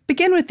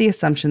 begin with the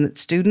assumption that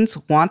students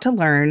want to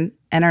learn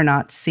and are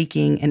not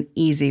seeking an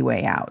easy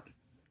way out.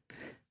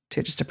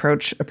 To just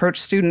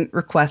approach student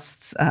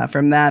requests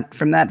from that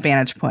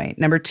vantage point.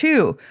 Number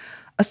 2,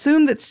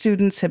 assume that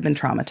students have been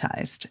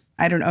traumatized.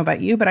 I don't know about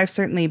you, but I've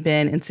certainly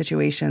been in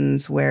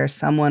situations where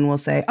someone will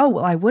say, oh,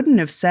 well, I wouldn't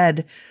have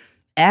said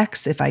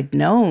X if I'd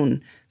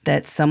known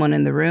that someone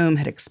in the room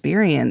had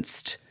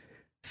experienced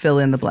fill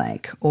in the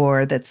blank,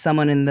 or that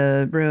someone in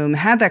the room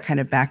had that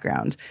kind of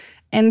background.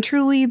 And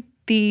truly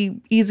the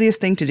easiest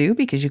thing to do,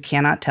 because you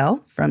cannot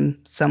tell from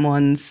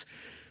someone's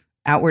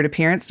outward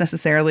appearance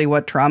necessarily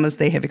what traumas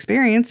they have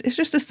experienced, is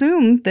just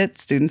assume that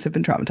students have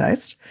been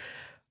traumatized.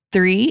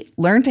 3,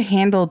 learn to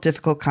handle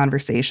difficult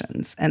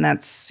conversations. And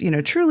that's,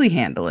 truly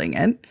handling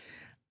it,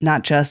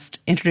 not just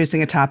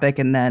introducing a topic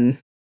and then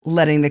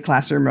letting the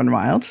classroom run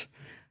wild.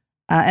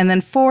 And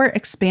then 4,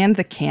 expand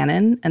the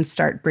canon and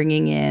start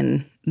bringing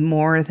in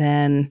more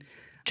than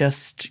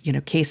just,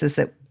 cases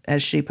that,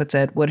 as she puts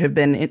it, would have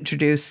been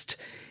introduced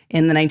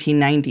in the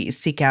 1990s.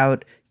 Seek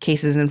out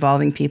cases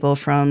involving people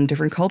from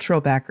different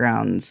cultural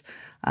backgrounds,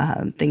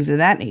 things of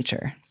that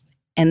nature.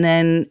 And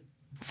then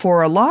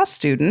for a law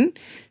student,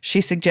 she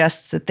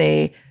suggests that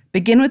they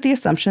begin with the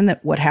assumption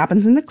that what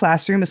happens in the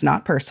classroom is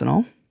not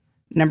personal.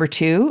 Number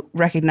 2,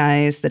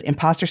 recognize that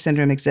imposter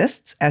syndrome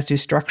exists, as do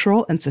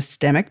structural and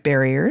systemic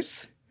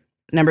barriers.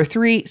 Number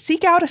 3,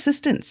 seek out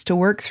assistance to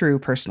work through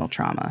personal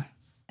trauma.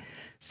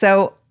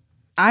 So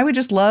I would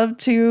just love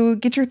to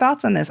get your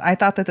thoughts on this. I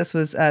thought that this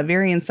was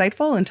very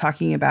insightful in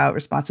talking about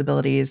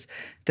responsibilities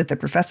that the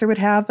professor would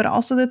have, but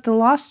also that the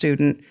law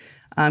student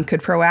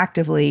could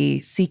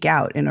proactively seek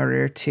out in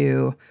order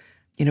to,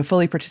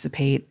 fully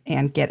participate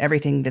and get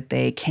everything that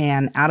they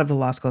can out of the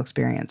law school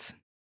experience.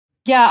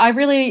 Yeah, I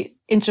really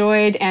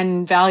enjoyed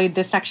and valued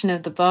this section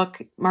of the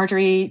book.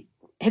 Marjorie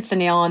hits the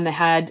nail on the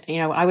head.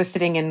 I was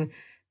sitting in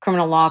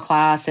criminal law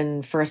class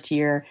in first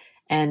year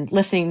and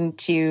listening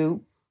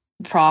to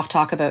Prof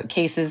talk about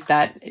cases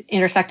that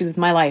intersected with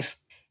my life.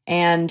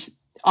 And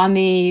on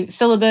the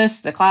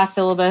syllabus, the class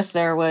syllabus,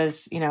 there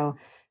was,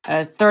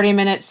 a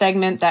 30-minute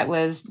segment that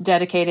was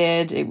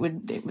dedicated. It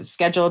was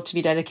scheduled to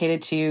be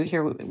dedicated to,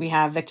 here we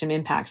have victim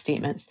impact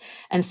statements.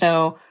 And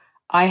so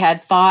I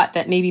had thought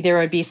that maybe there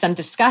would be some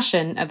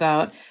discussion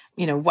about,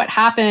 what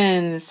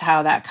happens,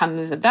 how that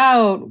comes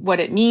about,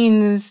 what it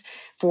means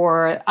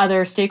for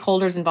other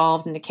stakeholders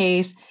involved in the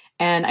case.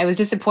 And I was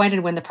disappointed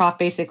when the prof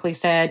basically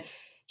said,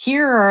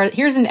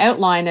 here's an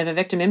outline of a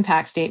victim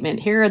impact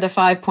statement. Here are the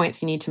 5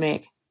 points you need to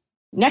make.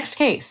 Next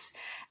case.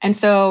 And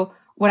so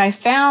what I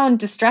found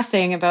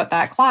distressing about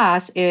that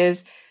class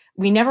is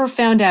we never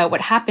found out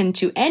what happened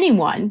to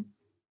anyone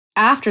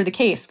after the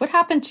case. What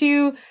happened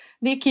to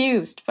the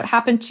accused? What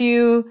happened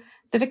to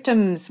the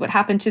victims? What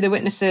happened to the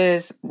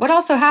witnesses? What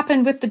also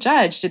happened with the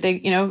judge? Did they,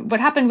 what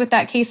happened with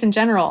that case in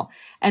general?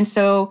 And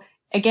so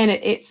again,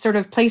 it sort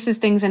of places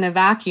things in a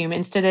vacuum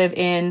instead of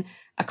in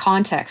a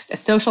context, a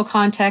social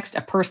context,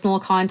 a personal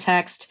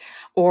context,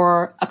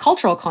 or a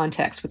cultural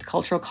context with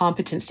cultural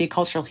competency,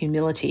 cultural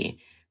humility,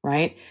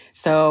 right?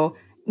 So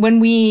when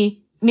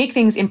we make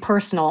things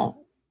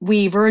impersonal,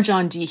 we verge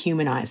on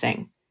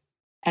dehumanizing.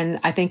 And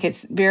I think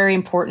it's very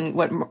important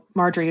what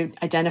Marjorie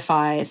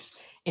identifies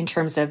in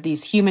terms of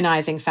these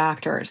humanizing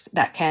factors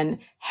that can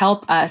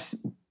help us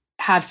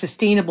have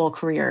sustainable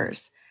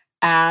careers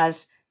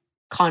as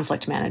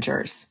conflict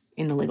managers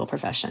in the legal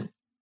profession.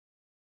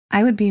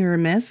 I would be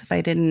remiss if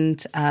I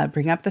didn't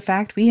bring up the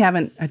fact, we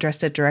haven't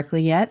addressed it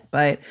directly yet,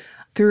 but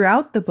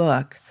throughout the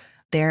book,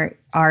 there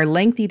are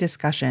lengthy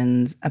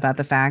discussions about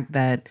the fact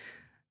that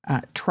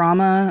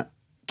trauma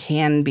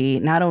can be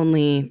not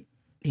only,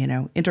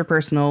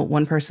 interpersonal,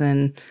 one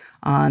person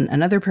on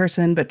another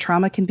person, but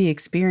trauma can be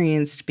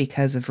experienced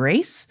because of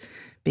race,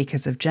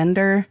 because of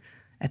gender,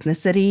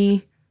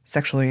 ethnicity,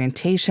 sexual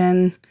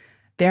orientation.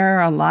 There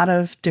are a lot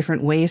of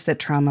different ways that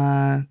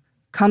trauma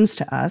comes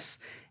to us.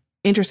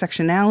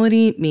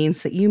 Intersectionality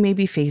means that you may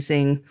be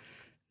facing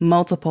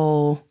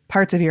multiple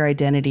parts of your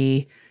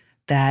identity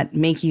that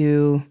make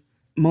you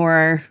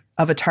more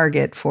of a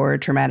target for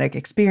traumatic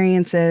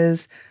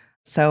experiences.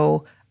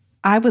 So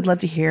I would love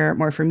to hear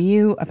more from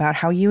you about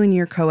how you and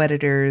your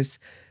co-editors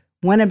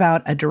went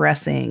about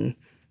addressing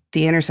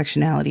the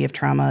intersectionality of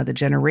trauma, the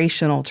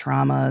generational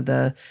trauma,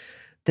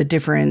 the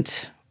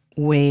different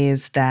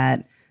ways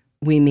that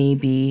we may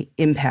be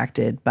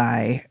impacted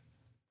by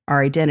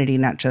our identity,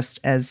 not just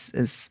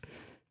as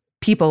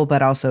people,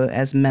 but also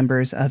as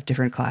members of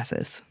different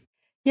classes.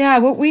 Yeah,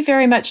 what we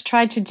very much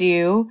tried to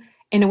do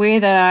in a way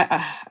that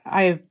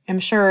I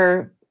am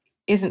sure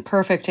isn't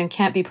perfect and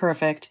can't be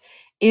perfect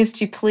is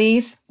to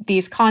place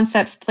these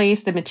concepts,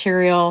 place the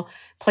material,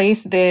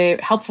 place the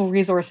helpful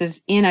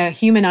resources in a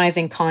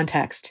humanizing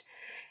context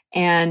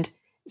and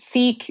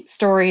seek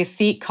stories,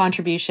 seek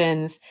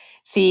contributions,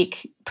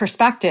 seek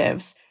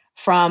perspectives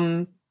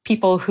from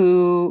people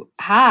who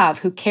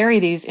carry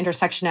these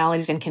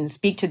intersectionalities and can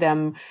speak to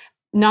them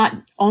not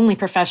only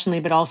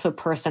professionally, but also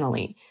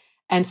personally.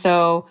 And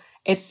so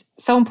it's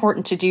so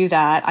important to do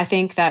that. I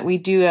think that we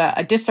do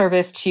a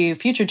disservice to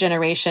future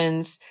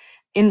generations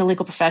in the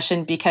legal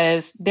profession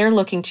because they're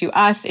looking to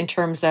us in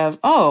terms of,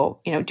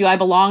 do I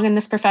belong in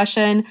this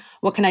profession?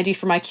 What can I do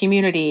for my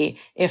community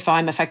if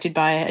I'm affected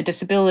by a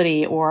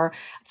disability or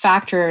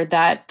factor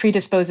that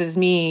predisposes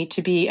me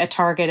to be a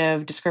target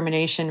of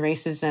discrimination,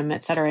 racism,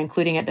 et cetera,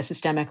 including at the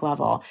systemic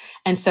level.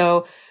 And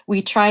so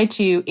we try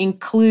to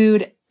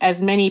include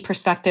as many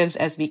perspectives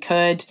as we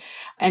could.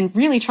 And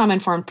really,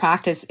 trauma-informed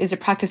practice is a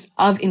practice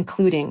of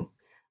including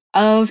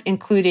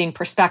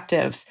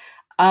perspectives,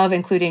 of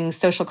including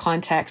social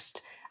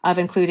context, of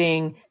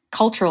including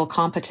cultural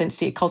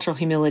competency, cultural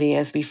humility,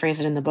 as we phrase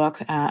it in the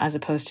book, as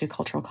opposed to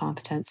cultural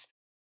competence.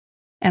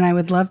 And I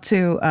would love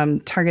to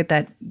target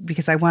that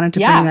because I wanted to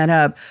bring that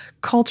up.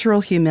 Cultural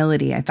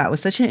humility, I thought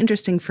was such an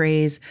interesting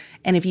phrase.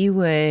 And if you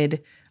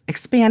would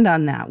expand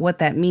on that, what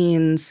that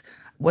means,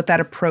 what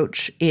that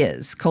approach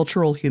is,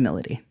 cultural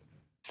humility.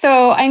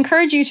 So I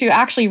encourage you to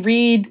actually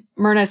read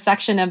Myrna's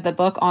section of the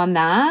book on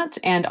that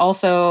and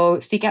also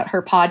seek out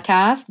her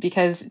podcast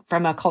because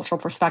from a cultural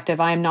perspective,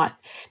 I am not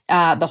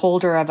the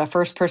holder of a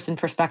first-person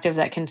perspective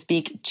that can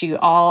speak to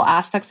all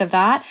aspects of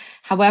that.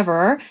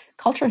 However,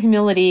 cultural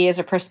humility is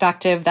a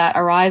perspective that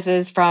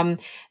arises from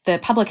the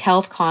public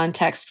health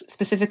context,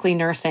 specifically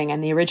nursing,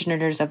 and the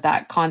originators of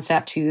that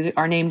concept who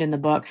are named in the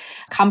book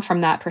come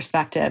from that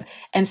perspective.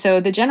 And so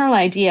the general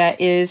idea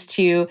is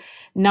to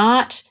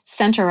not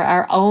center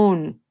our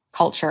own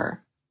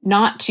culture,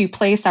 not to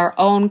place our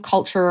own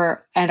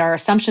culture and our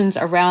assumptions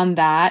around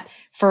that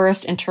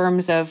first in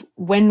terms of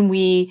when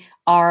we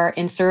are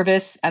in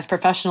service as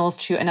professionals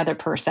to another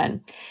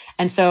person.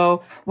 And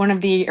so one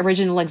of the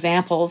original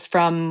examples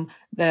from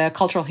the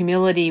cultural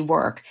humility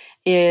work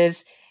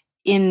is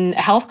in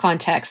a health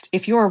context.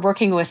 If you're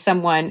working with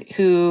someone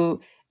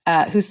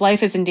whose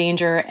life is in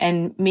danger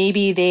and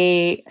maybe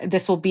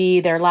this will be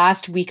their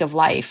last week of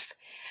life,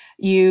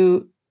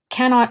 you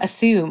cannot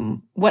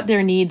assume what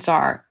their needs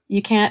are.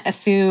 You can't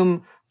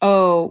assume,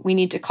 we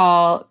need to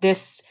call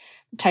this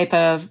type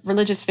of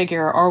religious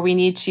figure, or we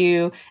need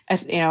to,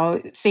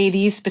 say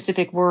these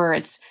specific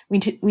words. We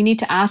need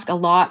to ask a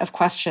lot of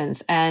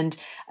questions, and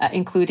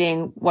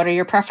including what are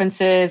your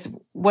preferences,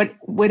 what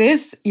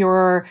is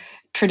your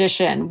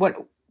tradition,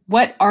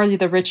 what are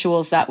the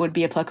rituals that would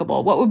be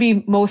applicable, what would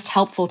be most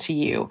helpful to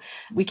you.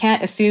 We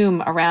can't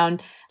assume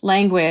around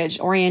language,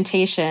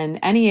 orientation,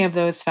 any of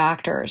those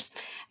factors.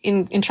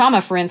 In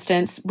trauma, for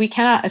instance, we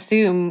cannot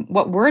assume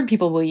what word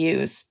people will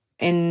use.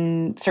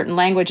 In certain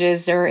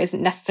languages, there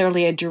isn't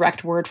necessarily a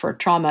direct word for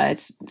trauma.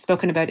 It's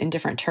spoken about in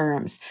different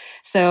terms.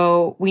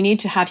 So we need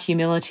to have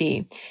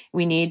humility.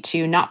 We need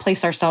to not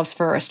place ourselves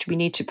first. We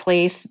need to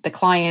place the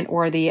client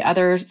or the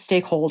other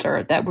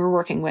stakeholder that we're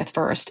working with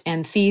first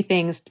and see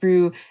things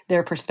through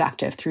their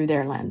perspective, through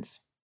their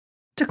lens.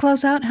 To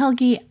close out,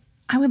 Helgi,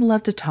 I would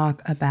love to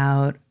talk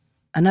about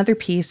another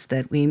piece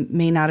that we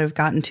may not have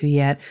gotten to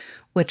yet,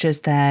 which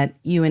is that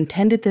you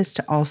intended this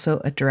to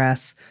also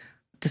address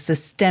the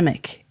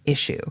systemic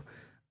issue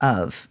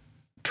of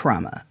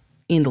trauma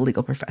in the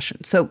legal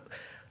profession. So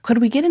could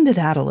we get into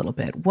that a little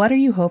bit? What are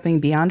you hoping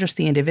beyond just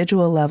the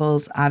individual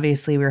levels?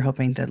 Obviously, we're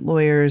hoping that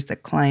lawyers,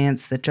 that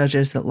clients, that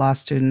judges, that law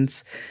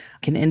students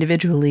can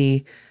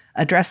individually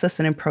address this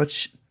and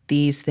approach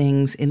these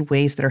things in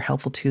ways that are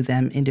helpful to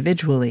them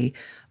individually.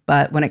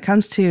 But when it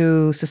comes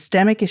to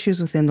systemic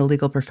issues within the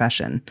legal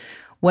profession,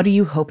 what are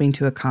you hoping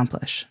to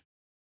accomplish?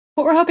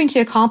 What we're hoping to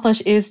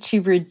accomplish is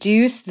to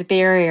reduce the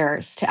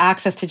barriers to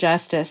access to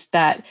justice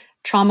that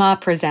trauma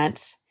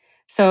presents.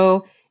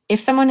 So if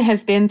someone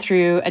has been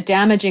through a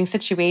damaging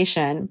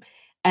situation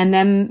and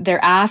then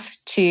they're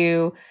asked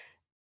to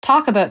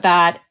talk about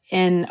that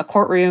in a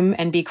courtroom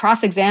and be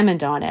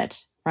cross-examined on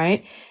it,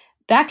 right?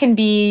 That can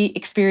be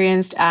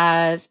experienced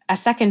as a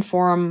second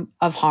form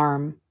of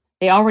harm.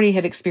 They already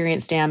have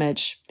experienced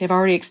damage. They've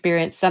already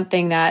experienced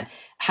something that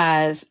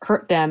has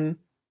hurt them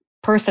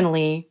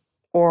personally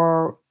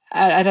or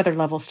at other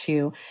levels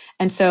too.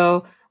 And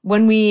so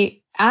when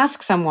we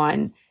ask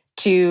someone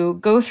to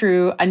go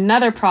through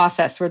another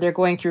process where they're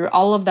going through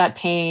all of that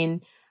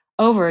pain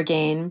over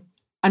again,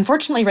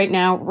 unfortunately right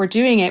now we're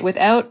doing it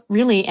without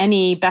really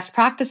any best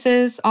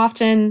practices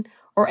often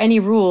or any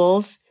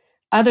rules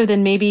other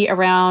than maybe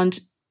around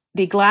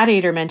the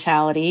gladiator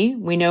mentality.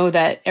 We know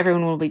that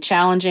everyone will be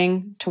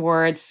challenging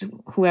towards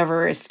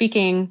whoever is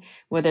speaking,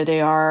 whether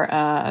they are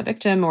a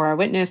victim or a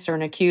witness or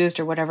an accused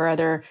or whatever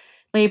other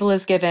label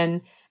is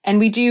given. And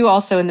we do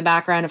also in the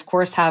background, of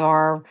course, have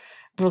our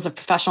rules of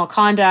professional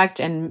conduct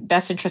and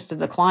best interest of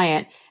the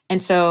client.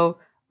 And so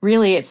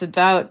really it's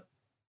about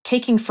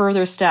taking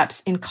further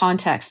steps in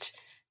context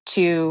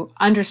to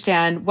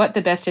understand what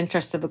the best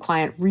interests of the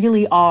client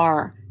really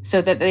are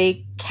so that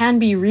they can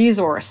be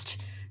resourced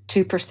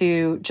to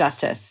pursue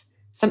justice.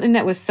 Something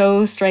that was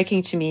so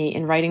striking to me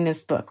in writing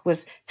this book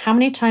was how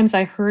many times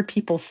I heard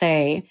people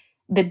say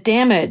the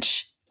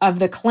damage of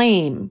the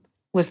claim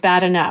was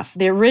bad enough.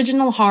 The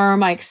original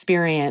harm I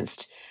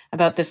experienced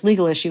about this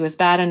legal issue was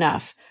bad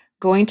enough.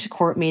 Going to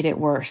court made it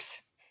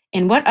worse.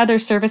 In what other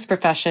service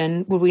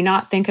profession would we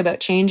not think about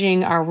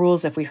changing our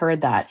rules if we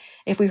heard that?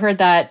 If we heard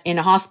that in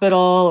a hospital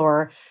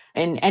or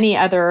in any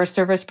other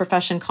service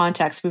profession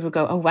context, we would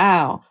go, oh,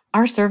 wow,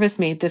 our service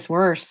made this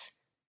worse.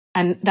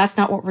 And that's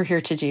not what we're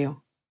here to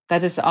do.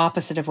 That is the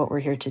opposite of what we're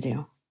here to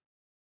do.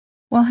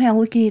 Well,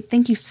 Helgi,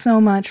 thank you so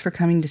much for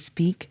coming to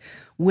speak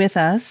with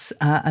us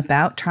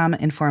about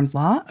Trauma-Informed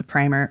Law, a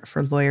primer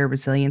for lawyer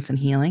resilience and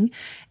healing.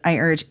 I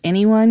urge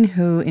anyone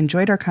who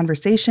enjoyed our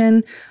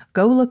conversation,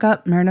 go look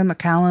up Myrna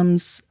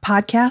McCallum's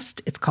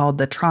podcast. It's called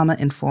The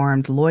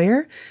Trauma-Informed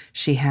Lawyer.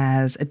 She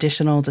has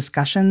additional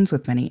discussions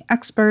with many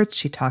experts.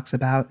 She talks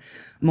about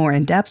more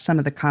in depth some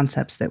of the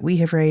concepts that we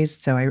have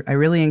raised. So I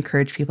really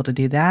encourage people to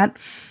do that.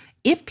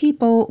 If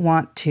people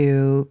want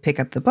to pick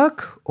up the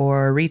book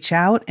or reach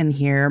out and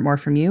hear more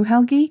from you,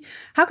 Helgi,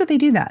 how could they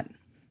do that?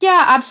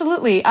 Yeah,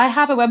 absolutely. I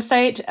have a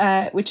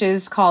website, which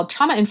is called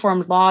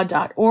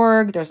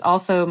traumainformedlaw.org. There's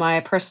also my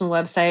personal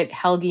website,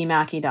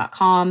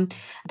 helgimackey.com.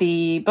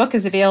 The book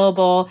is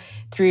available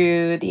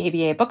through the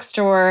ABA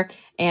bookstore.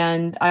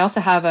 And I also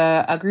have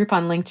a group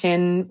on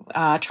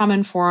LinkedIn, Trauma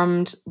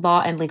Informed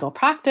Law and Legal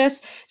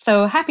Practice.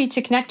 So happy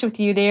to connect with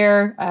you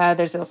there.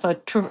 There's also a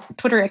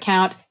Twitter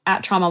account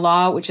at Trauma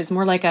Law, which is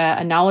more like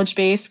a knowledge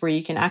base where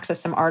you can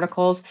access some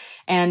articles.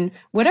 And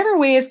whatever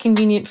way is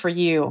convenient for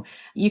you,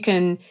 you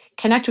can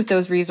connect with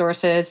those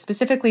resources.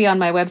 Specifically on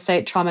my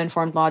website,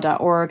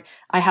 traumainformedlaw.org,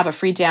 I have a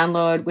free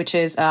download, which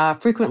is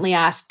frequently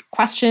asked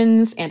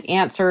questions and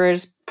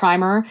answers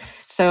primer,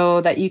 so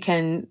that you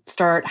can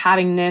start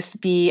having this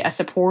be a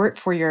support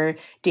for your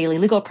daily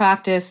legal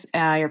practice,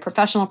 your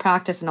professional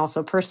practice, and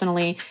also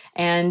personally,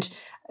 and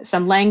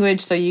some language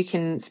so you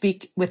can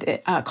speak with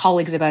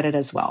colleagues about it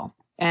as well.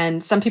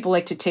 And some people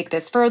like to take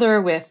this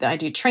further with, I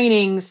do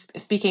trainings,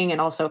 speaking, and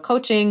also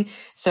coaching.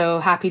 So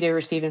happy to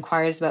receive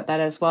inquiries about that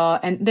as well.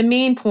 And the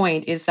main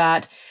point is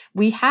that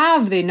we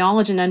have the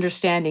knowledge and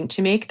understanding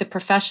to make the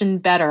profession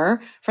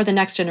better for the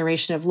next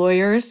generation of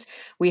lawyers.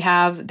 We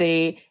have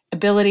the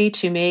ability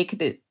to make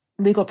the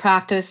legal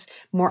practice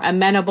more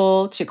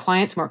amenable to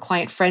clients, more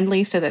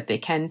client-friendly, so that they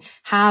can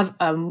have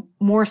a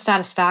more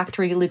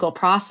satisfactory legal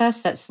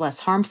process that's less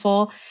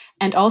harmful,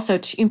 and also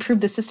to improve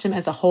the system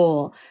as a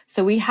whole.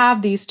 So we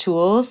have these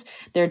tools.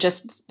 They're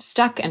just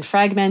stuck and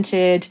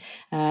fragmented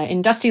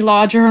in dusty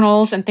law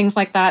journals and things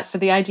like that. So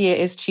the idea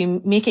is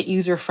to make it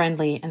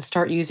user-friendly and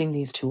start using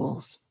these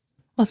tools.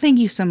 Well, thank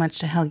you so much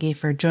to Helgi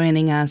for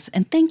joining us,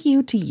 and thank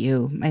you to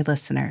you, my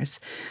listeners.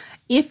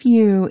 If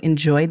you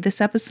enjoyed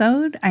this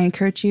episode, I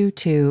encourage you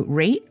to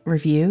rate,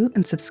 review,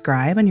 and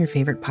subscribe on your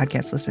favorite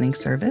podcast listening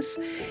service.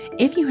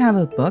 If you have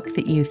a book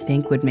that you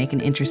think would make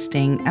an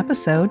interesting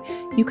episode,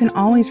 you can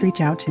always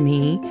reach out to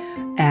me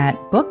at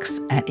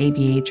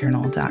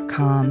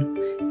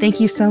books@abajournal.com. Thank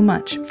you so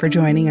much for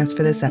joining us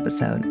for this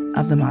episode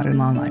of the Modern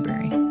Law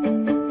Library.